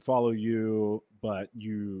people unfollow you, but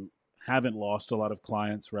you haven't lost a lot of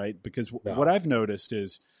clients, right? Because what I've noticed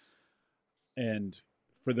is, and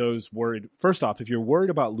for those worried, first off, if you're worried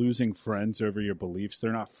about losing friends over your beliefs,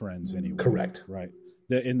 they're not friends anymore. Correct. Right.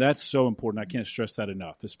 And that's so important. I can't stress that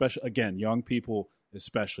enough, especially, again, young people,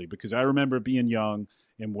 especially, because I remember being young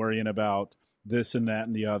and worrying about this and that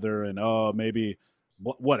and the other, and, maybe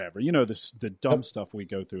whatever, the dumb stuff we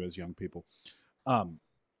go through as young people. But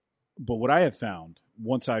what I have found,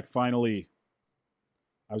 once I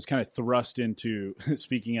was kind of thrust into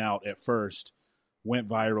speaking out at first, went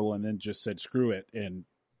viral, and then just said, screw it. And,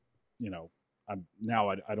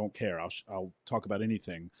 I don't care. I'll talk about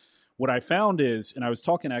anything. What I found is, and I was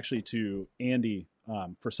talking actually to Andy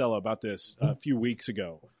Frisella about this a few weeks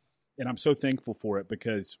ago, and I'm so thankful for it,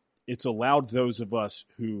 because it's allowed those of us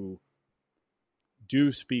who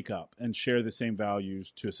do speak up and share the same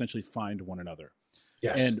values to essentially find one another.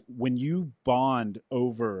 Yes. And when you bond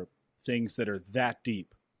over things that are that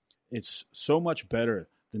deep, it's so much better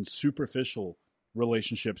than superficial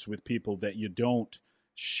relationships with people that you don't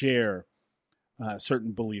share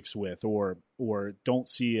certain beliefs with, or don't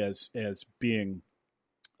see as being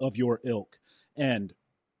of your ilk. And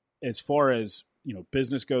as far as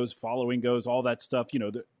business goes, following goes, all that stuff,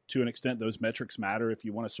 to an extent, those metrics matter if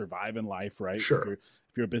you want to survive in life, right? Sure.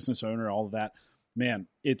 If you're a business owner, all of that, man,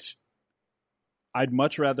 I'd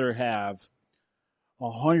much rather have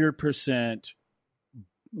 100%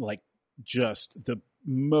 like just the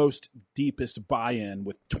most deepest buy-in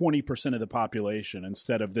with 20% of the population,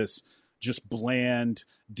 instead of this just bland,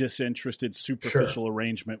 disinterested, superficial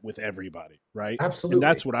arrangement with everybody, right? Absolutely. And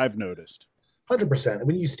that's what I've noticed. 100%.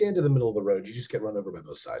 When you stand in the middle of the road, you just get run over by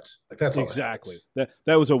both sides. Like, that's all exactly. That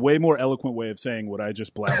was a way more eloquent way of saying what I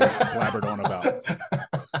just blabbered on about.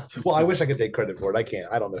 Well, I wish I could take credit for it. I can't.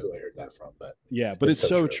 I don't know who I heard that from, but yeah, but it's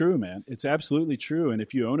so true, man. It's absolutely true. And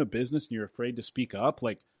if you own a business and you're afraid to speak up,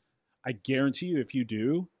 like, I guarantee you, if you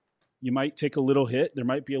do, you might take a little hit. There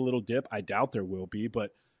might be a little dip. I doubt there will be,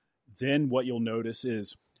 but then what you'll notice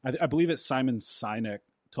is, I believe it's Simon Sinek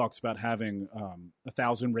talks about having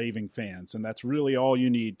 1,000 raving fans, and that's really all you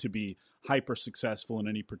need to be hyper successful in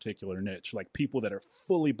any particular niche. Like, people that are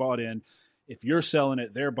fully bought in. If you're selling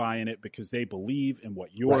it, they're buying it because they believe in what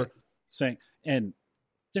you're saying. And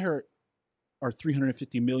there are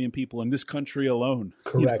 350 million people in this country alone.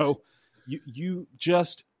 Correct. You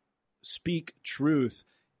just speak truth.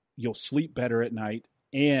 You'll sleep better at night,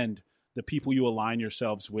 and the people you align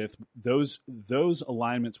yourselves with, those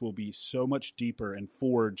alignments will be so much deeper and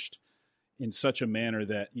forged in such a manner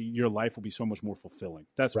that your life will be so much more fulfilling.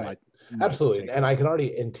 That's right. Absolutely. And I can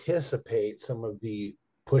already anticipate some of the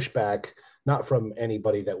pushback, not from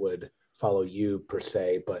anybody that would follow you per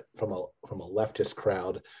se, but from a leftist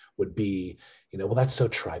crowd would be, well, that's so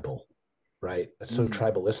tribal, right? That's so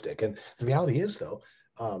tribalistic. And the reality is, though,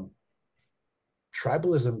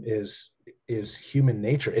 tribalism is human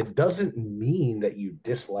nature. It doesn't mean that you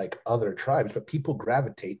dislike other tribes, but people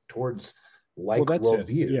gravitate towards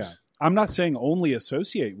worldviews. Yeah. I'm not saying only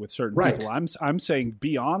associate with certain right. people. I'm saying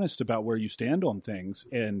be honest about where you stand on things,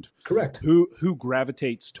 and correct. Who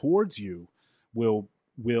gravitates towards you will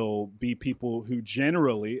be people who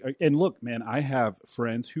generally, and look, man, I have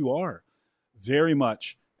friends who are very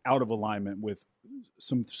much out of alignment with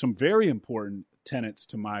some very important tenets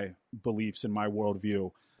to my beliefs and my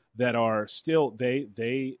worldview that are still,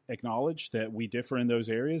 they acknowledge that we differ in those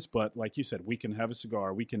areas, but like you said, we can have a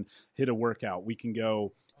cigar, we can hit a workout, we can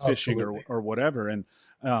go fishing or whatever. And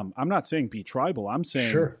I'm not saying be tribal. I'm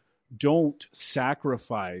saying don't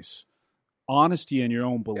sacrifice honesty in your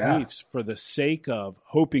own beliefs for the sake of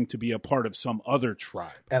hoping to be a part of some other tribe.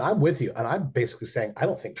 And I'm with you. And I'm basically saying, I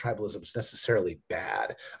don't think tribalism is necessarily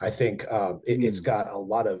bad. I think it's got a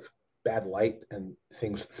lot of bad light and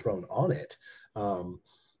things thrown on it.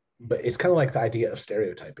 But it's kind of like the idea of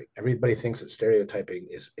stereotyping. Everybody thinks that stereotyping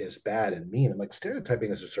is bad and mean. I'm like, stereotyping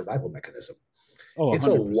is a survival mechanism. Oh, it's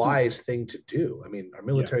 100%. A wise thing to do. I mean, our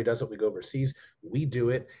military does it. We go overseas. We do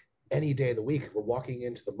it any day of the week. We're walking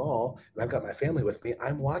into the mall and I've got my family with me.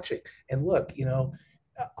 I'm watching. And look,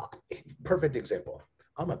 perfect example.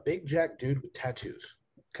 I'm a big jack dude with tattoos.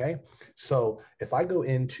 Okay. So if I go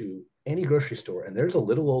into any grocery store and there's a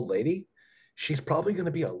little old lady, she's probably going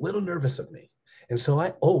to be a little nervous of me. And so I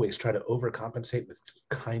always try to overcompensate with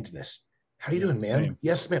kindness. How are you doing, ma'am? Same.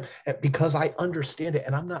 Yes, ma'am. Because I understand it.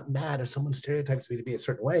 And I'm not mad if someone stereotypes me to be a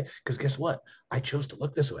certain way, because guess what? I chose to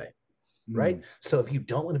look this way. Right. So if you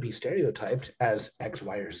don't want to be stereotyped as X,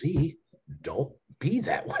 Y, or Z, don't be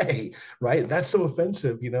that way. Right. That's so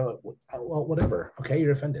offensive, well, whatever. Okay.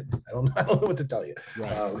 You're offended. I don't know what to tell you.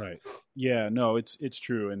 Right. Yeah, no, it's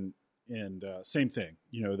true. And same thing,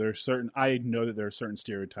 I know that there are certain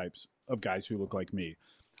stereotypes of guys who look like me.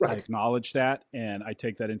 Right. I acknowledge that, and I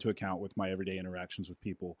take that into account with my everyday interactions with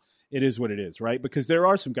people. It is what it is, right? Because there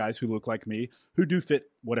are some guys who look like me who do fit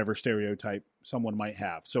whatever stereotype someone might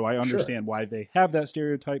have. So I understand why they have that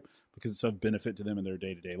stereotype, because it's of benefit to them in their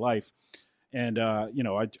day-to-day life. And,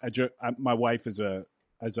 my wife is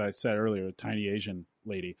as I said earlier, a tiny Asian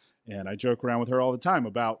lady, and I joke around with her all the time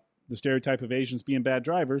about the stereotype of Asians being bad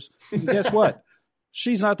drivers. And guess what?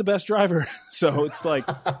 She's not the best driver. So it's like,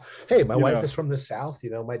 hey, my wife is from the South.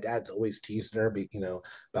 My dad's always teasing her,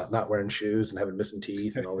 about not wearing shoes and having missing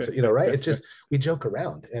teeth and all this, right? It's just, we joke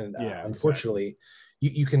around. And unfortunately,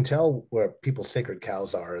 you can tell where people's sacred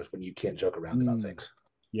cows are is when you can't joke around about things.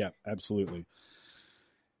 Yeah, absolutely.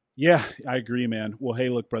 Yeah, I agree, man. Well, hey,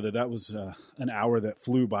 look, brother, that was an hour that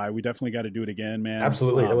flew by. We definitely got to do it again, man.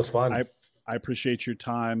 Absolutely. That was fun. I appreciate your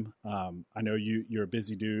time. I know you're a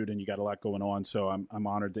busy dude and you got a lot going on, so I'm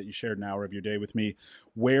honored that you shared an hour of your day with me.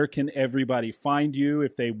 Where can everybody find you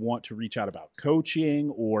if they want to reach out about coaching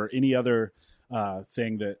or any other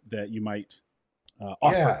thing that you might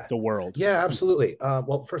offer the world? Yeah, absolutely.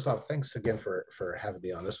 Well, first off, thanks again for having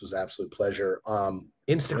me on. This was an absolute pleasure.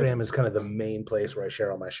 Instagram is kind of the main place where I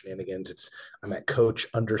share all my shenanigans. I'm at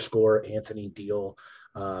Coach_Anthony Diehl.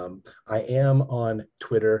 I am on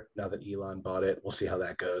Twitter now that Elon bought it. We'll see how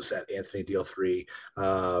that goes at Anthony Diehl 3.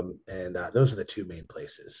 And those are the two main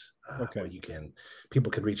places where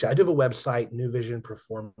people can reach out. I do have a website,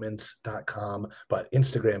 newvisionperformance.com, but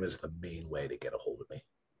Instagram is the main way to get a hold of me.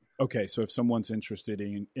 Okay, so if someone's interested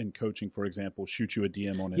in coaching, for example, shoot you a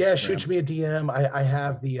DM on Instagram. Yeah, shoot me a DM. I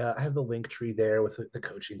have the link tree there with the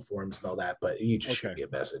coaching forms and all that, but you just shoot me a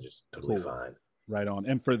message. It's totally fine. Right on.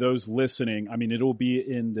 And for those listening, I mean, it'll be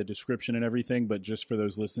in the description and everything, but just for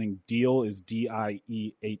those listening, Diehl is Diehl.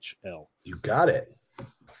 You got it.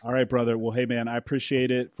 All right, brother. Well, hey, man, I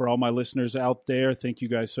appreciate it. For all my listeners out there, thank you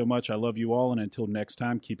guys so much. I love you all. And until next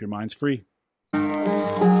time, keep your minds free.